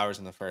Zay Flowers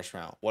in the first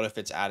round? What if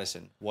it's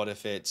Addison? What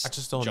if it's I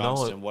just don't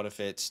Johnston? know. What if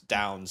it's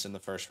Downs in the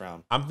first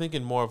round? I'm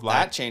thinking more of like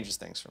That changes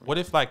things for me. what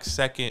if like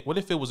second? What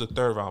if it was a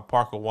third round?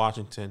 Parker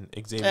Washington,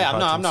 Xavier. Yeah, I'm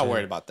not Hutchinson.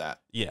 worried about that.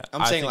 Yeah,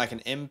 I'm I saying think- like an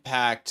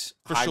impact,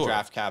 For high sure.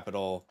 draft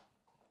capital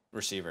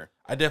receiver.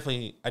 I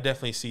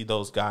definitely see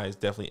those guys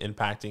definitely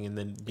impacting and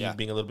then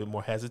being a little bit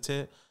more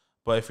hesitant.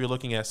 But if you're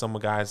looking at some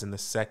guys in the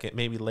second,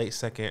 maybe late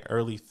second,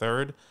 early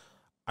third,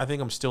 I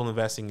think I'm still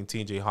investing in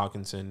T.J.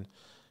 Hawkinson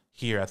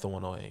here at the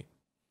 108.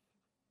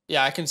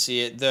 Yeah, I can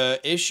see it. The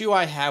issue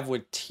I have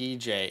with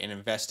TJ and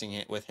investing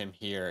it with him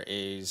here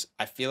is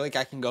I feel like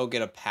I can go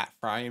get a Pat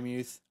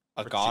Fryermuth,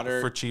 a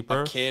Goddard, for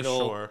cheaper, a Kittle,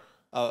 for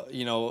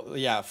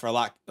sure. For a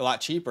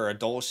lot cheaper, a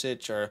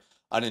Dulcich or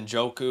an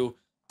Njoku.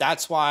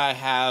 That's why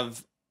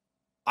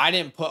I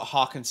didn't put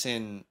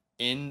Hawkinson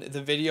in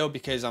the video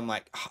because I'm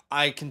like,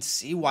 I can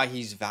see why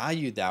he's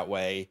valued that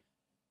way.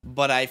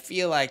 But I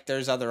feel like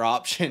there's other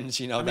options,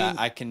 that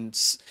I can.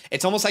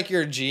 It's almost like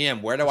you're a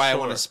GM. Where do I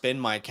want to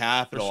spend my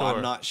capital? sure.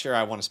 I'm not sure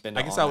I want to spend it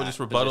I guess on I would that just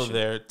rebuttal position.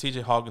 there.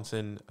 TJ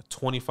Hawkinson,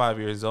 25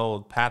 years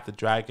old, Pat the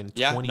Dragon,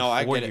 Yeah, 24 no,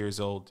 I get it. years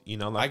old.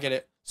 I get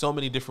it. So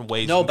many different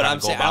ways. No, you but can I'm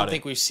go saying I about don't it.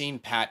 think we've seen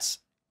Pat's.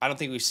 I don't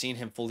think we've seen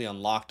him fully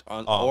unlocked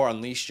Oh. or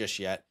unleashed just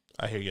yet.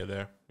 I hear you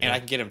there. And Yeah. I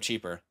can get him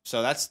cheaper.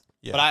 So that's.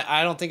 Yeah. But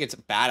I don't think it's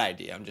a bad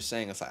idea. I'm just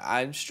saying it's like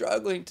I'm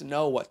struggling to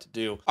know what to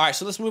do. All right,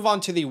 so let's move on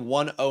to the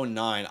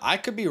 109. I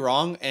could be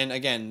wrong, and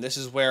again, this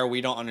is where we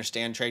don't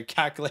understand trade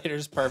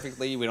calculators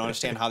perfectly. We don't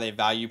understand how they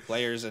value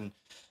players, and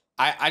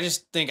I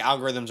just think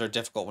algorithms are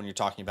difficult when you're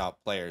talking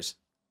about players.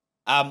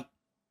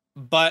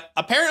 But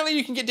apparently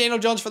you can get Daniel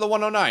Jones for the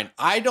 109.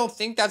 I don't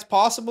think that's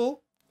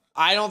possible.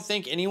 I don't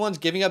think anyone's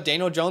giving up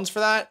Daniel Jones for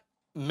that.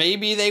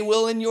 Maybe they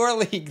will in your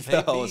league,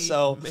 though.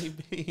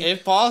 Maybe.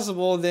 If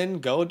possible, then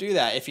go do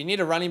that. If you need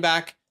a running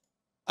back,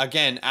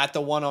 again, at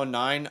the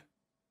 109,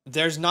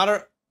 there's not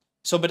a...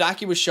 So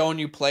Badake was showing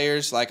you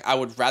players, like, I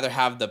would rather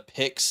have the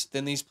picks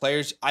than these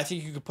players. I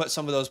think you could put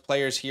some of those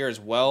players here as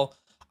well.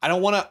 I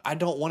don't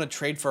want to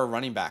trade for a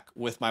running back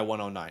with my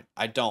 109.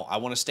 I don't. I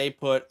want to stay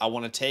put. I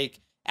want to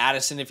take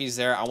Addison if he's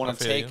there. I want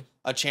to take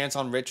a chance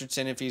on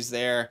Richardson if he's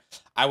there.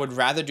 I would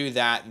rather do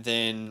that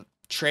than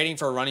trading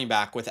for a running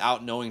back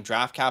without knowing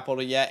draft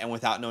capital yet and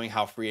without knowing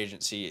how free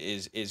agency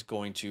is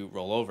going to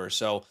roll over.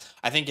 So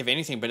I think if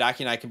anything,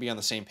 Badake and I can be on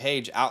the same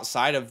page.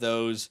 Outside of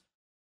those,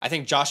 I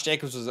think Josh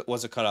Jacobs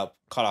was a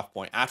cutoff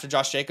point. After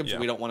Josh Jacobs,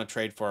 we don't want to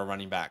trade for a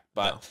running back.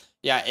 But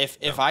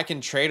if I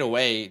can trade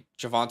away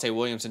Javonte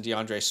Williams and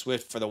DeAndre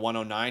Swift for the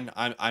 109,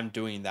 I'm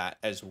doing that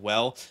as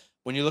well.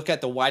 When you look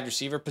at the wide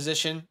receiver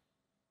position,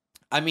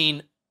 I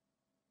mean,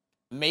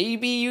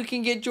 maybe you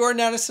can get Jordan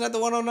Addison at the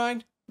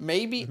 109.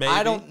 Maybe.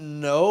 I don't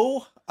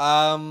know.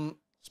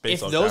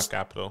 Space on draft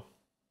capital.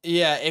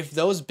 Yeah, if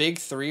those big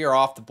three are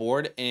off the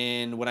board,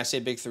 and when I say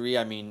big three,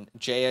 I mean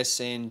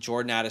JSN,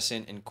 Jordan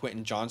Addison, and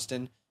Quentin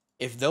Johnston.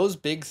 If those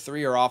big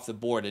three are off the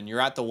board and you're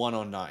at the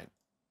 109,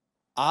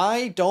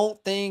 I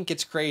don't think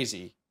it's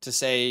crazy to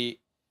say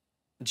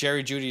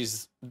Jerry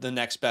Jeudy's the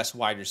next best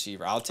wide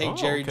receiver. I'll take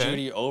Jerry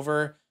Jeudy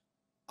over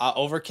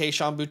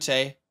Kayshon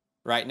Boutte.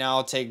 Right now,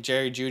 I'll take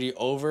Jerry Jeudy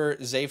over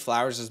Zay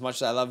Flowers as much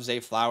as I love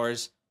Zay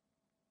Flowers.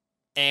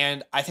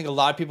 And I think a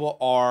lot of people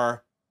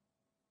are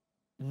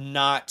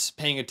not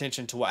paying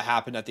attention to what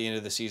happened at the end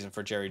of the season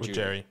for Jerry Jeudy.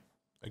 Jerry,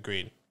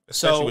 agreed.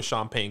 Especially with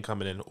Sean Payton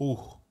coming in. Ooh.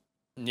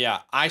 Yeah,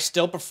 I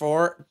still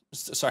prefer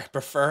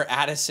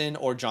Addison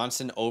or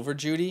Johnson over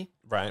Jeudy.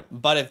 Right.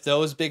 But if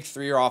those big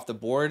three are off the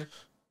board,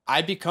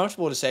 I'd be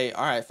comfortable to say,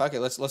 all right, fuck it,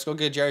 let's go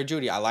get Jerry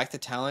Jeudy. I like the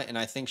talent, and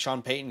I think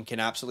Sean Payton can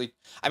absolutely.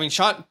 I mean,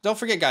 don't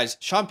forget, guys,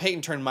 Sean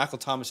Payton turned Michael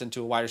Thomas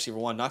into a wide receiver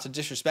one. Not to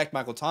disrespect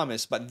Michael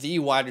Thomas, but the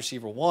wide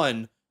receiver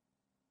one.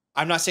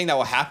 I'm not saying that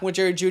will happen with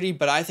Jerry Jeudy,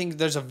 but I think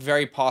there's a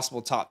very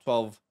possible top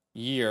 12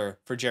 year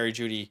for Jerry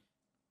Jeudy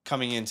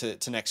coming into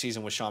next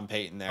season with Sean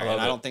Payton there.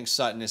 I don't think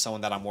Sutton is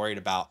someone that I'm worried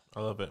about. I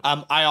love it.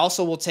 I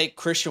also will take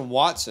Christian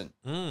Watson.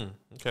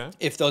 Okay.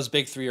 If those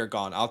big three are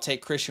gone, I'll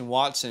take Christian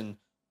Watson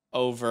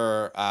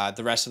over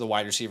the rest of the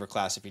wide receiver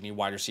class if you need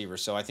wide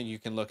receivers. So I think you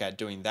can look at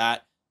doing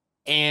that.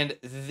 And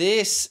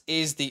this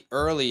is the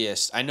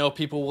earliest. I know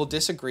people will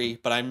disagree,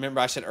 but I remember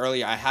I said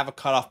earlier I have a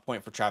cutoff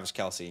point for Travis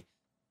Kelce.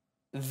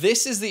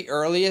 This is the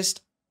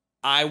earliest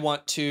I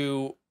want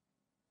to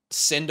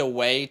send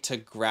away to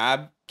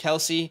grab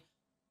Kelce.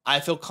 I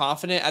feel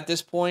confident at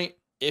this point.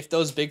 If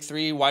those big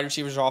three wide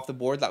receivers are off the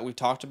board that we've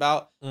talked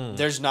about,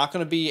 there's not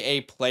going to be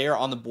a player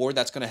on the board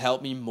that's going to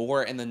help me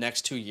more in the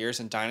next 2 years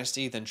in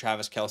Dynasty than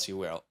Travis Kelce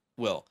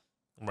will.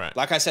 Right.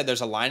 Like I said,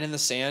 there's a line in the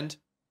sand,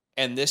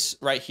 and this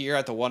right here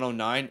at the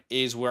 109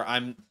 is where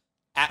I'm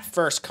at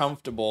first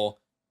comfortable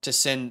to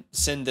send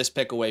this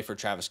pick away for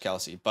Travis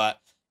Kelce. But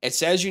it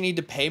says you need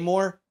to pay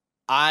more.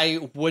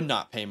 I would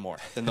not pay more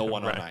than the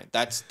 109. Right.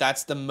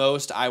 That's the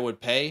most I would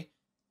pay.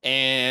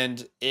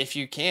 And if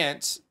you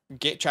can't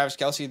get Travis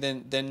Kelce,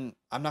 then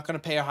I'm not going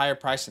to pay a higher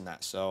price than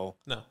that. So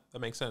No, that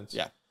makes sense.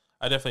 yeah.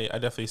 I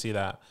definitely see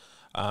that.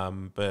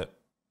 But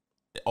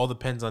it all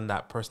depends on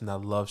that person that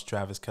loves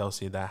Travis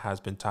Kelce that has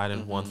been tied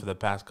in one for the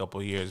past couple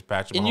of years.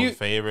 Patrick Mahomes'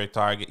 favorite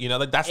target. You know,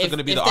 like that's going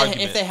to be the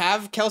argument. If they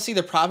have Kelce,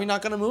 they're probably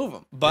not going to move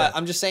him. But Yeah.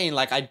 I'm just saying,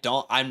 like,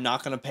 I'm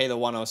not going to pay the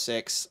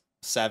 106,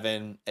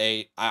 7,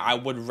 8. I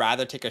would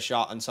rather take a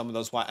shot on some of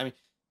those. I mean,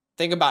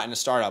 think about it in a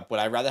startup. Would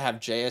I rather have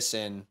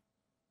JSN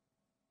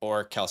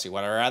or Kelce?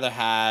 Would I rather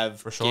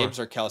have Gibbs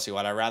or Kelce?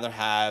 Would I rather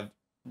have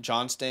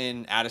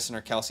Johnston, Addison,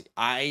 or Kelce?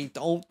 I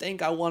don't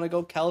think I want to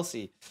go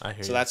Kelce. I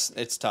hear so you.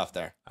 it's tough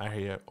there. I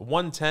hear you.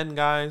 110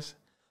 guys.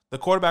 The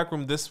quarterback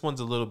room, this one's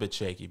a little bit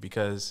shaky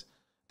because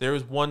there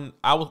is one.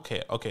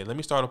 Okay. Let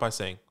me start off by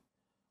saying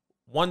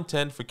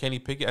 110 for Kenny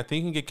Pickett. I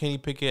think you can get Kenny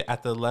Pickett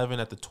at the 11,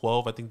 at the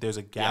 12. I think there's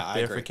a gap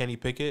there for Kenny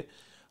Pickett.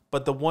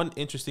 But the one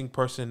interesting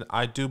person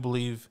I do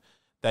believe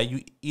that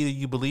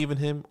you believe in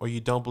him or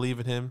you don't believe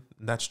in him,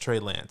 and that's Trey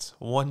Lance.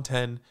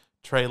 110,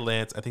 Trey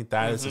Lance. I think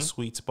that is a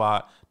sweet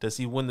spot. Does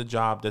he win the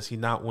job? Does he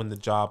not win the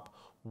job?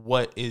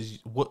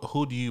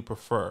 Who do you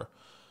prefer?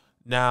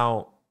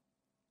 Now,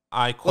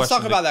 let's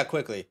talk about that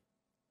quickly.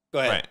 Go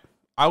ahead. Right.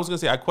 I was gonna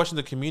say I question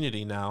the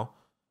community now.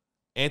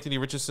 Anthony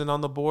Richardson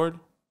on the board.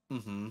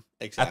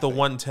 Exactly. At the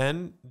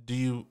 110,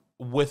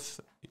 with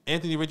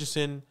Anthony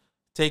Richardson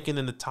taken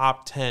in the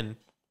top 10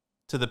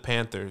 to the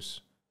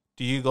Panthers,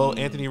 do you go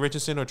Anthony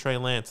Richardson or Trey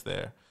Lance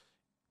there?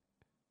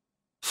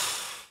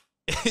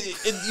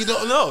 You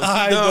don't know.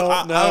 I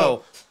don't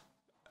know.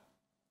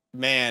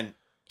 Man,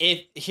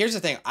 here's the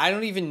thing. I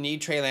don't even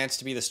need Trey Lance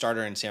to be the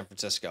starter in San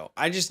Francisco.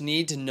 I just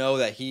need to know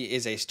that he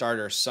is a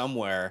starter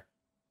somewhere,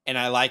 and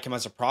I like him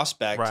as a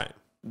prospect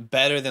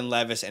better than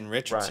Levis and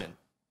Richardson. Right.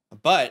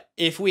 But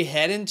if we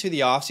head into the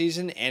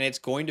offseason and it's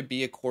going to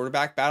be a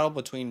quarterback battle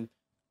between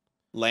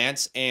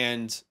Lance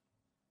and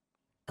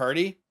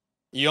Purdy,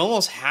 you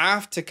almost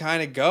have to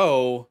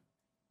go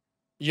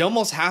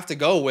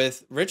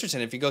with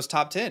Richardson if he goes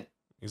top 10.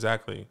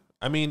 Exactly.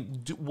 I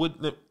mean,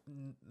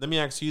 let me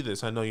ask you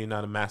this. I know you're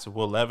not a massive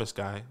Will Levis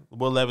guy.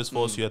 Will Levis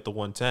falls you at the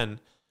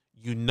 110.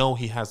 You know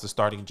he has the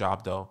starting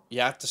job, though. You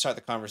have to start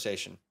the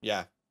conversation.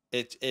 Yeah.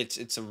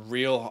 It's a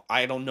real,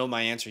 I don't know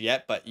my answer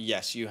yet, but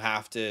yes, you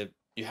have to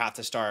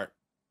start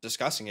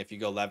discussing if you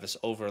go Levis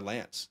over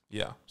Lance.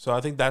 Yeah. So I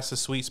think that's the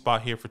sweet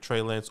spot here for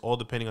Trey Lance, all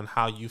depending on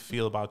how you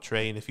feel about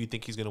Trey and if you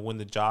think he's going to win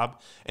the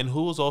job and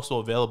who is also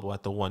available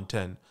at the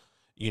 110.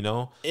 You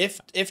know,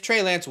 if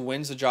Trey Lance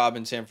wins the job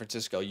in San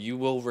Francisco, you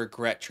will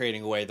regret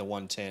trading away the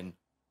 110.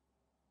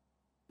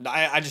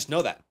 I just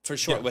know that for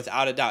sure,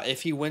 without a doubt.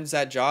 If he wins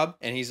that job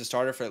and he's a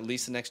starter for at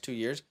least the next 2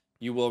 years,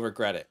 you will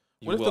regret it.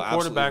 What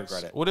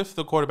if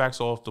the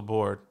quarterback's off the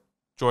board?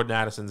 Jordan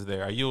Addison's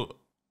there.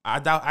 I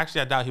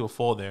doubt he will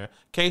fall there.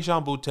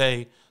 Kayshon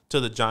Boutte to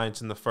the Giants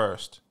in the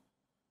first.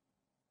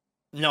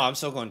 No, I'm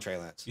still going Trey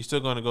Lance. You're still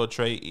going to go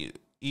Trey,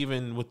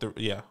 even with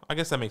the I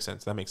guess that makes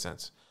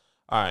sense.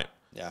 All right.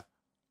 Yeah.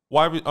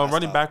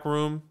 Running back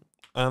room,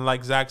 and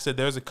like Zach said,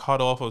 there's a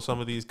cutoff of some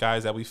of these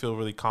guys that we feel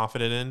really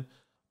confident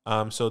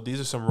in. So these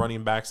are some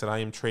running backs that I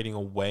am trading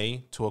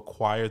away to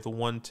acquire the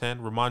 110.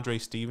 Ramondre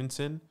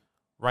Stevenson,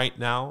 right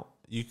now,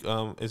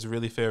 is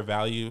really fair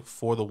value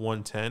for the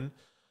 110.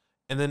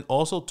 And then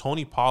also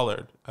Tony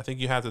Pollard. I think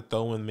you have to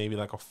throw in maybe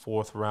like a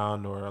 4th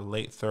round or a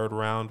late 3rd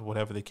round,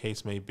 whatever the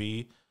case may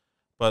be.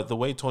 But the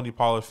way Tony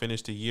Pollard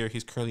finished the year,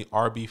 he's currently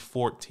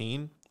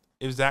RB14.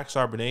 If Zach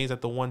Charbonnet is at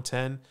the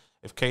 110,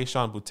 if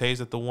Kayshon Boutte is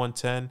at the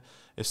 110,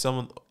 if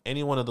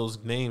any one of those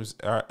names,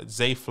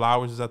 Zay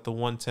Flowers is at the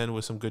 110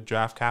 with some good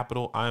draft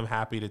capital, I'm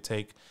happy to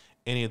take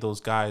any of those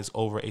guys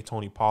over a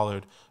Tony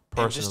Pollard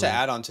personally. And just to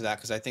add on to that,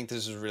 because I think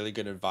this is really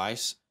good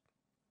advice.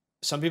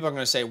 Some people are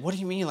going to say, what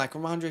do you mean, like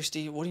Ramondre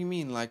Steve? What do you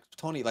mean, like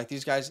Tony? Like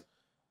these guys,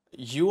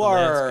 what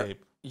I'm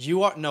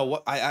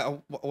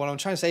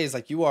trying to say is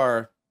like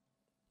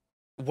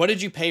what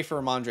did you pay for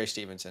Ramondre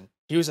Stevenson?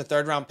 He was a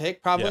 3rd round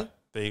pick, probably. Yeah.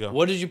 There you go.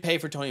 What did you pay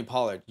for Tony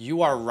Pollard?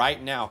 You are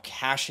right now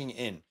cashing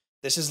in.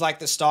 This is like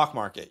the stock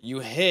market.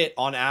 You hit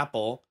on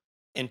Apple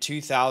in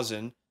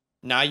 2000.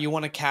 Now you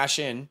want to cash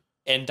in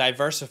and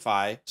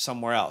diversify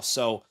somewhere else.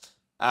 So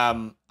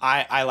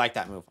I like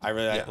that move. I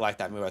really like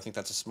that move. I think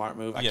that's a smart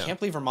move. I can't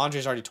believe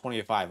Ramondre's already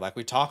 25. Like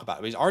we talk about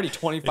it. He's already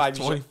 25.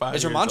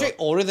 Is Ramondre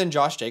older than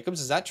Josh Jacobs?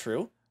 Is that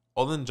true?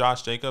 Older than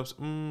Josh Jacobs?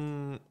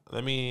 I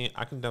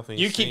can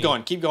definitely keep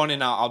going,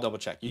 and I'll double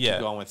check. Keep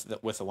going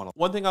with the one.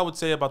 One thing I would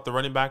say about the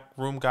running back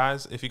room,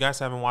 guys, if you guys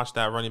haven't watched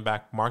that running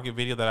back market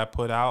video that I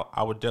put out,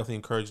 I would definitely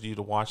encourage you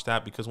to watch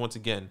that because once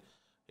again,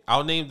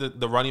 I'll name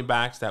the running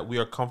backs that we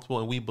are comfortable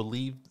and we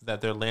believe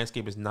that their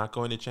landscape is not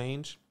going to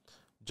change.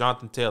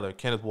 Jonathan Taylor,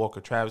 Kenneth Walker,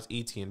 Travis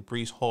Etienne,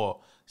 Breece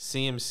Hall,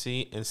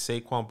 CMC, and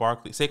Saquon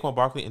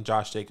Barkley and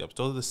Josh Jacobs.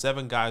 Those are the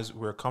 7 guys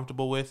we're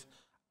comfortable with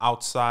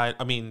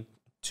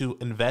to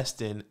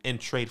invest in and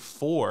trade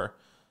for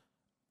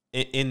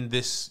in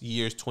this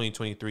year's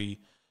 2023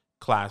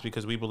 class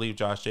because we believe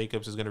Josh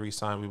Jacobs is going to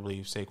resign. We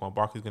believe Saquon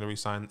Barkley is going to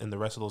resign, and the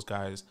rest of those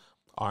guys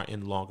are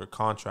in longer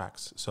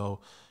contracts. So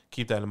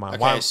keep that in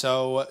mind. Okay,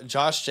 so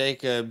Josh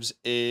Jacobs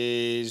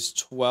is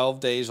 12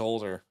 days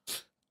older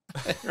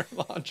than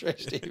Ramondre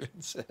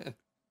Stevenson.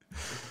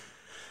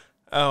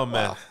 Oh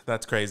man, Wow.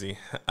 that's crazy.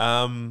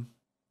 In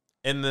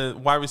the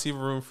wide receiver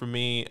room for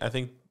me, I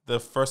think the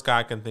first guy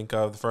I can think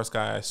of, the first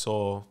guy I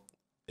saw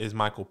is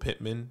Michael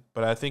Pittman,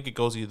 but I think it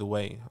goes either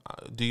way.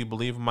 Do you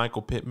believe in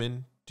Michael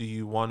Pittman? Do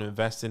you want to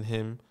invest in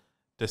him?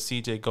 Does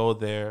CJ go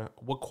there?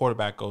 What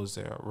quarterback goes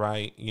there,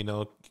 right? You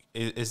know,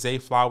 is Zay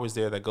Flowers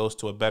there that goes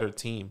to a better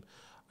team?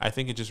 I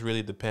think it just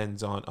really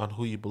depends on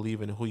who you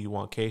believe in and who you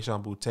want.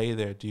 Kayshon Boutte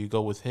there. Do you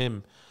go with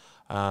him?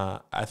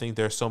 I think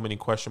there's so many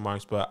question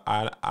marks, but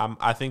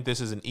I think this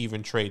is an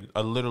even trade,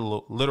 a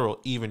literal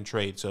even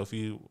trade. So if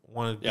you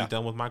want to be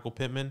done with Michael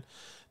Pittman,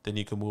 then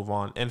you can move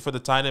on. And for the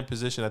tight end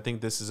position, I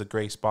think this is a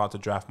great spot to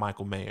draft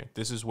Michael Mayer.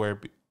 This is where,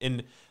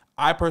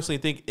 I personally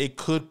think it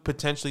could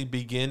potentially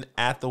begin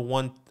at the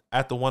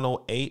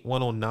 108,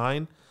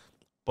 109.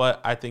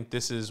 But I think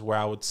this is where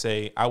I would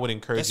say I would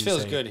encourage you. This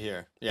feels good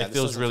here. Yeah, it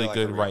feels really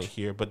good right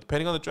here. But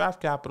depending on the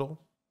draft capital,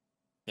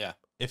 yeah,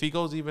 if he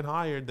goes even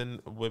higher, then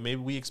maybe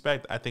we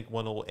expect. I think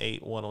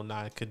 108,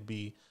 109 could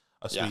be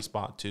a sweet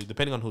spot too,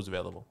 depending on who's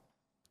available.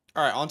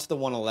 All right, on to the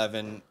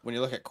 111. When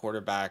you look at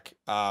quarterback,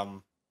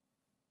 Kenny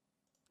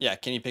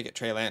Pickett,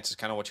 Trey Lance is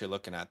kind of what you're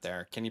looking at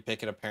there. Kenny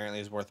Pickett apparently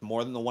is worth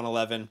more than the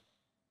 111.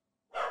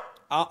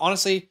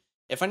 Honestly,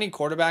 if I need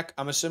quarterback,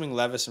 I'm assuming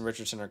Levis and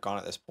Richardson are gone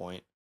at this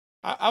point.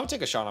 I would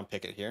take a shot on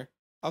Pickett here.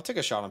 I'll take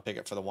a shot on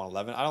Pickett for the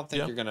 111. I don't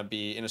think you're going to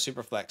be in a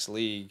super flex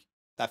league.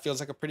 That feels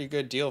like a pretty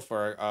good deal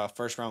for a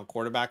first round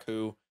quarterback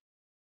who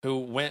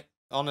went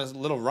on a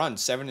little run,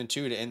 7-2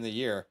 to end the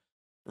year.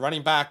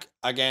 Running back,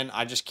 again,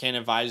 I just can't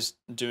advise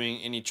doing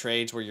any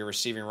trades where you're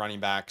receiving running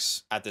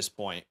backs at this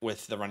point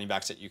with the running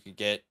backs that you could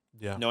get.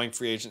 Yeah. Knowing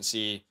free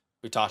agency,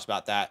 we talked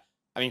about that.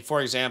 I mean,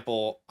 for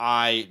example,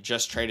 I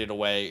just traded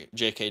away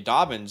J.K.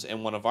 Dobbins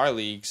in one of our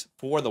leagues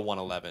for the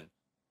 111.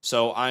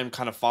 So I'm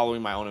kind of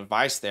following my own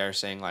advice there,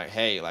 saying like,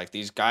 hey, like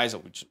these guys,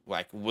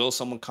 like, will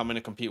someone come in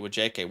and compete with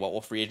JK? What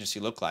will free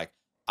agency look like?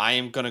 I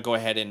am going to go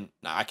ahead and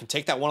I can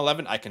take that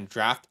 111. I can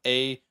draft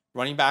a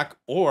running back,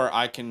 or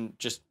I can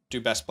just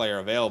do best player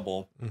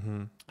available.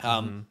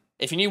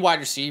 If you need wide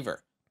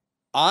receiver,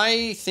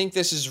 I think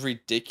this is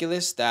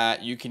ridiculous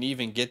that you can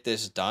even get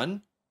this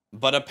done,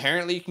 but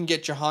apparently you can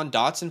get Jahan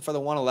Dotson for the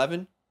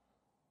 111.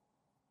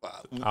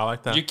 I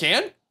like that. You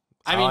can?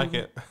 I mean, like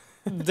it.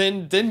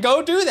 then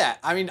go do that.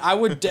 I mean, I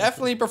would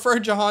definitely prefer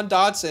Jahan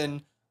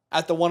Dotson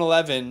at the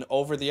 111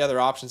 over the other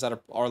options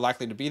that are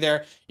likely to be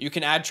there. You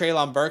can add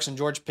Treylon Burks and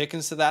George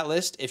Pickens to that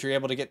list if you're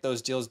able to get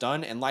those deals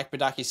done. And like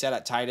Badake said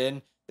at tight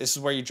end, this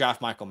is where you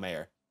draft Michael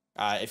Mayer.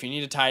 If you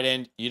need a tight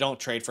end, you don't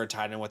trade for a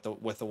tight end with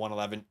the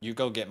 111. You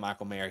go get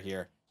Michael Mayer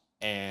here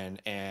and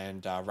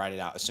ride it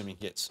out, assuming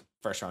he gets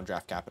first round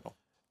draft capital.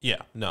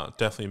 Yeah, no,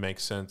 definitely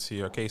makes sense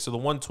here. Okay, so the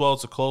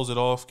 112 to close it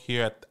off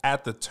here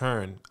at the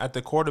turn, at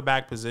the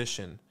quarterback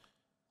position,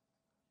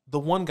 the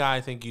one guy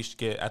I think you should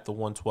get at the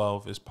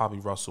 112 is probably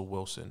Russell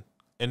Wilson.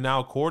 And now,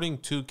 according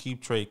to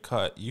Keep Trade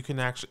Cut, you can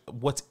actually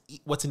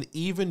what's an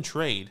even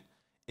trade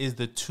is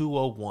the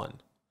 201.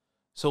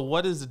 So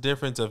what is the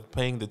difference of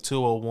paying the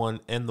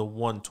 201 and the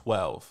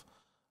 112?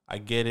 I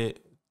get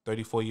it,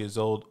 34 years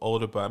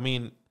older, but I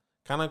mean,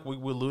 kind of like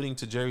we're alluding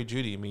to Jerry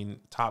Jeudy. I mean,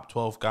 top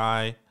 12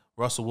 guy.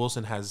 Russell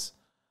Wilson has,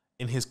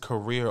 in his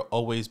career,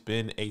 always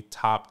been a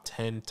top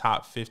 10,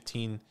 top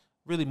 15,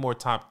 really more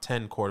top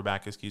 10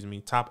 quarterback,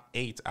 top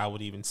 8, I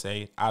would even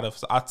say,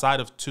 outside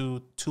of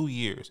two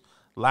years.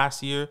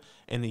 Last year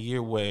and the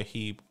year where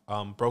he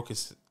broke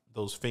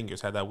those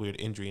fingers, had that weird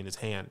injury in his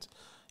hands.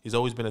 He's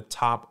always been a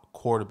top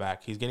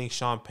quarterback. He's getting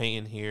Sean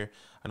Payton here.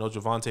 I know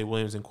Javonte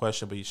Williams in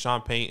question, but he's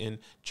Sean Payton,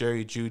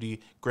 Jerry Jeudy,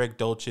 Greg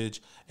Dulcich,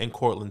 and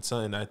Cortland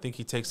Sutton. I think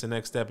he takes the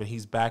next step, and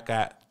he's back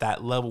at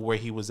that level where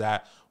he was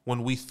at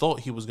when we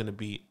thought he was going to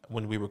be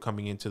when we were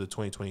coming into the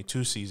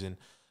 2022 season.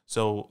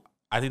 So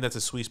I think that's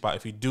a sweet spot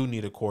if you do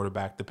need a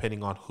quarterback,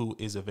 depending on who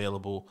is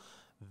available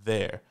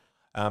there.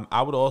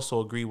 I would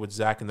also agree with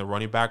Zach in the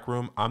running back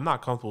room. I'm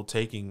not comfortable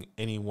taking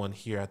anyone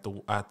here at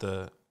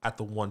the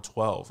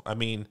 112. I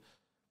mean,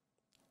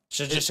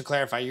 so just to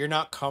clarify, you're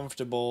not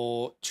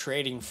comfortable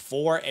trading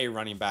for a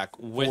running back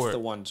with the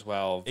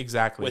 112,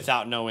 exactly,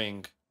 without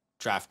knowing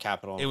draft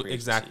capital.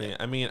 Exactly. Yet.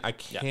 I mean, I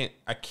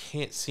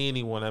can't see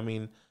anyone. I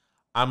mean,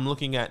 I'm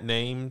looking at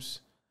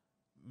names.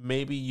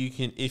 Maybe you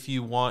can, if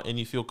you want and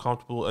you feel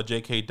comfortable, a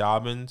J.K.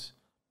 Dobbins.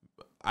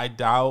 I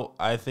doubt.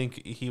 I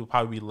think he will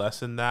probably be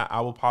less than that.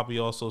 I will probably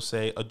also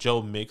say a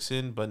Joe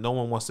Mixon, but no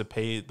one wants to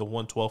pay the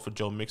 112 for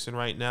Joe Mixon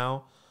right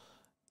now.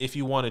 If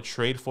you want to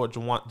trade for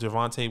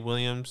Javonte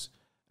Williams,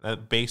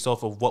 based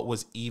off of what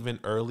was even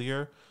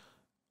earlier,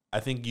 I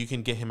think you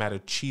can get him at a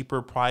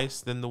cheaper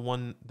price than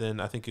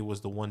I think it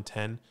was the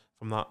 110,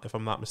 if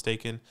I'm not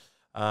mistaken.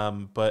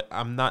 But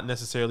I'm not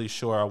necessarily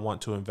sure I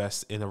want to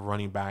invest in a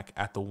running back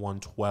at the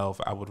 112.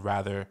 I would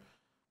rather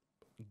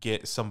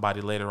get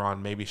somebody later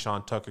on. Maybe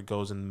Sean Tucker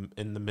goes in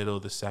the middle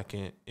of the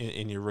second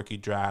in your rookie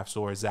drafts,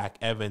 or Zach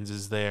Evans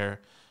is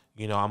there.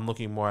 You know, I'm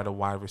looking more at a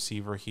wide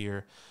receiver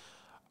here.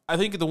 I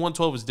think the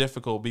 112 is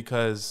difficult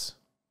because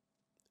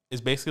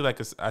it's basically like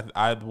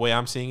the way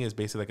I'm seeing it is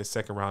basically like a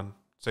second round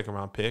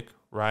pick,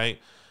 right?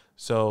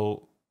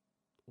 So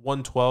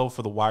 112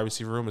 for the wide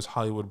receiver room is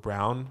Hollywood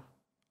Brown.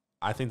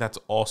 I think that's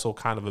also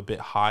kind of a bit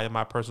high in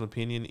my personal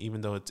opinion,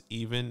 even though it's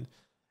even.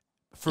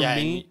 For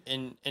me,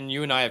 and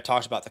you and I have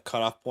talked about the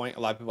cutoff point. A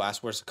lot of people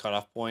ask where's the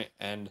cutoff point,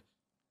 and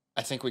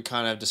I think we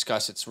kind of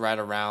discussed it's right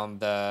around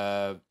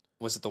the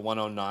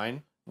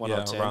 109,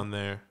 110, yeah, around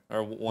there,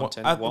 or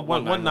 110.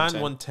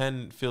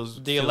 110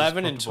 feels the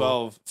 11 and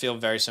 12 feel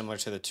very similar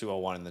to the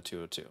 201 and the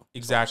 202.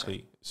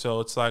 Exactly.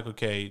 So it's like,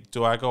 okay,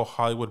 do I go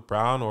Hollywood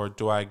Brown or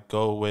do I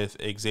go with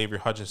Xavier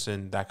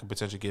Hutchinson that could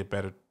potentially get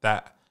better?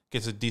 That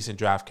gets a decent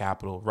draft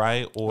capital,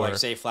 right? Or like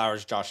Zay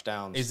Flowers, Josh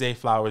Downs. Zay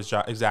Flowers,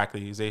 Josh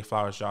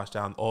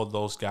Downs, all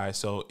those guys.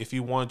 So if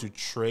you wanted to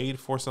trade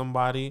for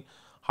somebody,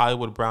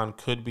 Hollywood Brown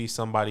could be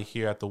somebody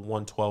here at the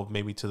 112,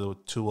 maybe to the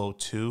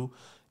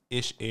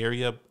 202-ish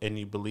area, and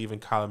you believe in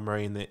Kyler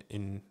Murray and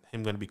in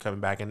him going to be coming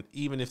back. And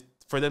even if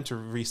for them to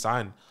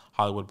re-sign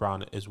Hollywood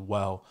Brown as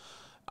well.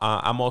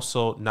 I'm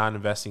also not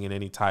investing in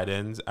any tight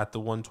ends at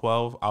the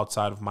 112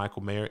 outside of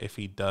Michael Mayer if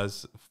he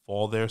does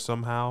fall there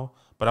somehow.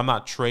 But I'm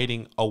not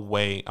trading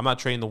away. I'm not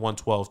trading the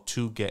 112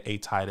 to get a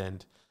tight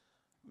end.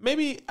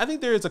 Maybe I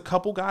think there is a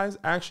couple guys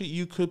actually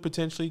you could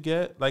potentially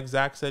get. Like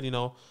Zach said,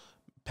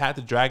 Pat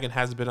the Dragon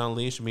hasn't been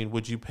unleashed. I mean,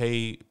 would you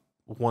pay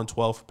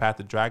 112 for Pat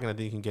the Dragon? I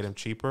think you can get him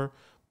cheaper.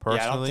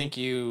 Personally, yeah, I don't think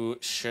you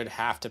should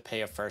have to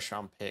pay a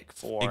first-round pick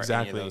for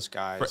any of those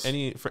guys.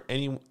 For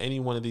any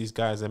one of these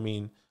guys, I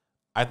mean,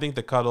 I think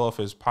the cutoff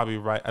is probably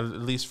right, at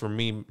least for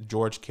me,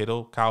 George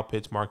Kittle, Kyle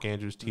Pitts, Mark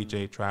Andrews,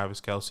 TJ,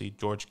 Travis Kelce,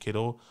 George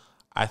Kittle.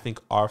 I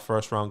think our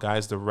first-round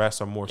guys, the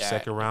rest are more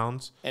second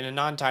rounds. In a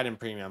non-tight end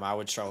premium, I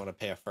would struggle to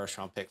pay a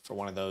first-round pick for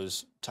one of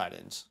those tight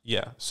ends.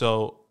 Yeah,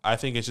 so I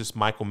think it's just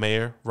Michael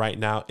Mayer right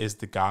now is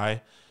the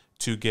guy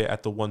to get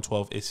at the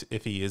 112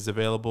 if he is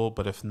available.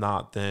 But if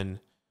not,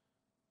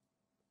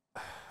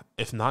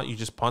 you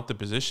just punt the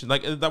position.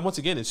 Like, once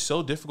again, it's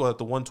so difficult at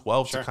the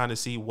 112 to kind of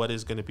see what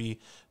is going to be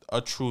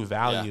a true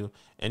value. Yeah.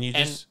 And you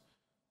just...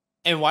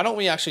 And why don't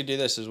we actually do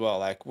this as well?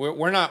 Like,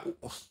 we're not...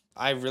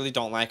 I really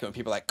don't like it when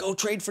people are like, go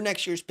trade for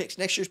next year's picks.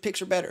 Next year's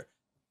picks are better.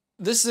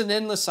 This is an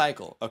endless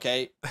cycle,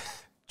 okay?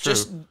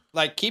 Just,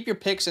 like, keep your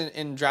picks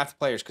and draft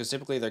players because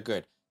typically they're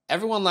good.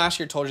 Everyone last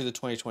year told you the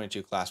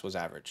 2022 class was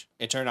average.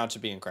 It turned out to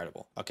be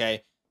incredible,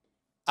 okay?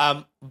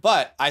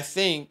 But I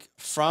think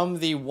from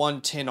the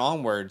 110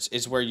 onwards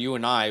is where you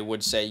and I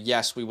would say,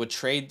 yes, we would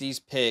trade these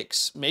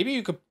picks. Maybe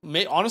you could,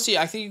 honestly,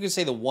 I think you could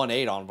say the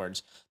 108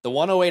 onwards. The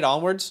 108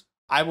 onwards,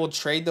 I will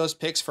trade those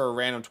picks for a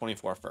random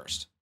 24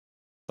 first.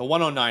 The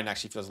 109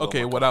 actually feels a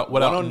little more without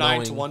 109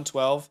 knowing, to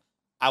 112,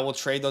 I will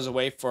trade those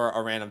away for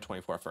a random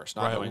 24 first.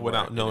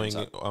 Without knowing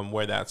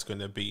where that's going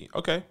to be.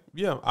 Okay,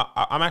 yeah,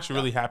 I'm actually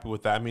really happy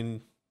with that. I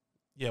mean,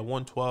 yeah,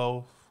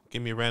 112,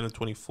 give me a random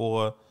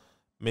 24.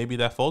 Maybe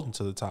that folds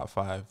into the top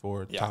 5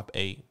 or top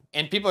 8.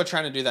 And people are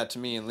trying to do that to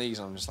me in leagues.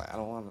 I'm just like, I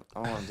don't want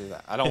to do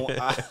that. I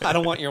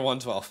don't want your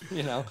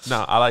 112.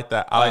 No, I like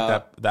that. I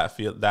like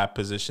that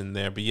position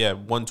there. But yeah,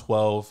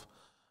 112.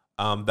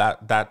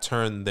 That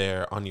turn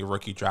there on your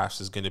rookie drafts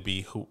is going to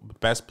be who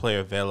best player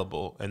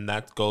available, and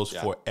that goes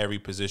for every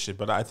position.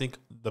 But I think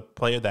the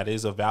player that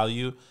is of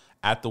value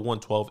at the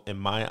 112 in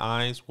my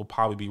eyes will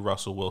probably be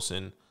Russell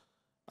Wilson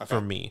for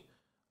me.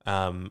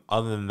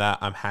 Other than that,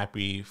 I'm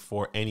happy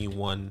for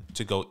anyone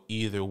to go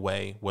either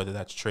way, whether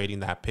that's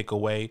trading that pick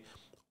away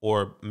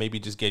or maybe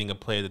just getting a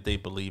player that they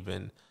believe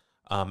in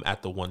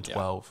at the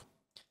 112. Yeah.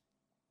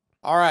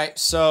 All right,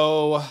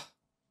 so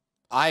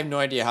I have no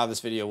idea how this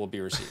video will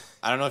be received.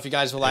 I don't know if you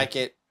guys will like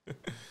it.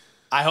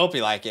 I hope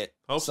you like it.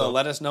 So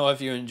let us know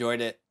if you enjoyed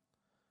it.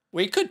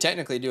 We could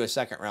technically do a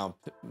second round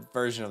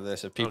version of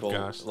this if people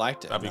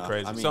liked it. That'd be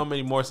crazy. I mean, so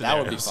many more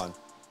scenarios. That would be fun.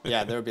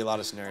 Yeah, there would be a lot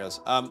of scenarios.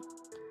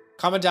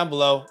 Comment down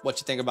below what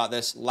you think about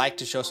this. Like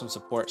to show some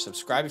support.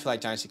 Subscribe if you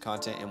like Dynasty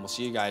content, and we'll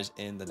see you guys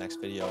in the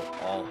next video.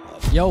 All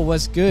love. Yo,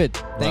 what's good?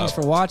 Thanks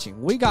for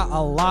watching. We got a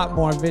lot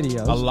more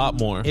videos. A lot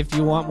more. If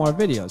you want more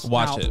videos,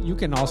 watch it. You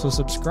can also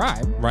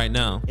subscribe right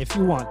now if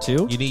you want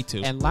to. You need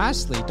to. And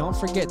lastly, don't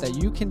forget that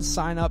you can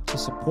sign up to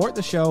support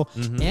the show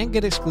and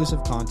get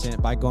exclusive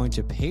content by going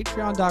to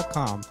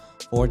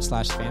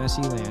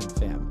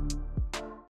patreon.com/fantasylandfam.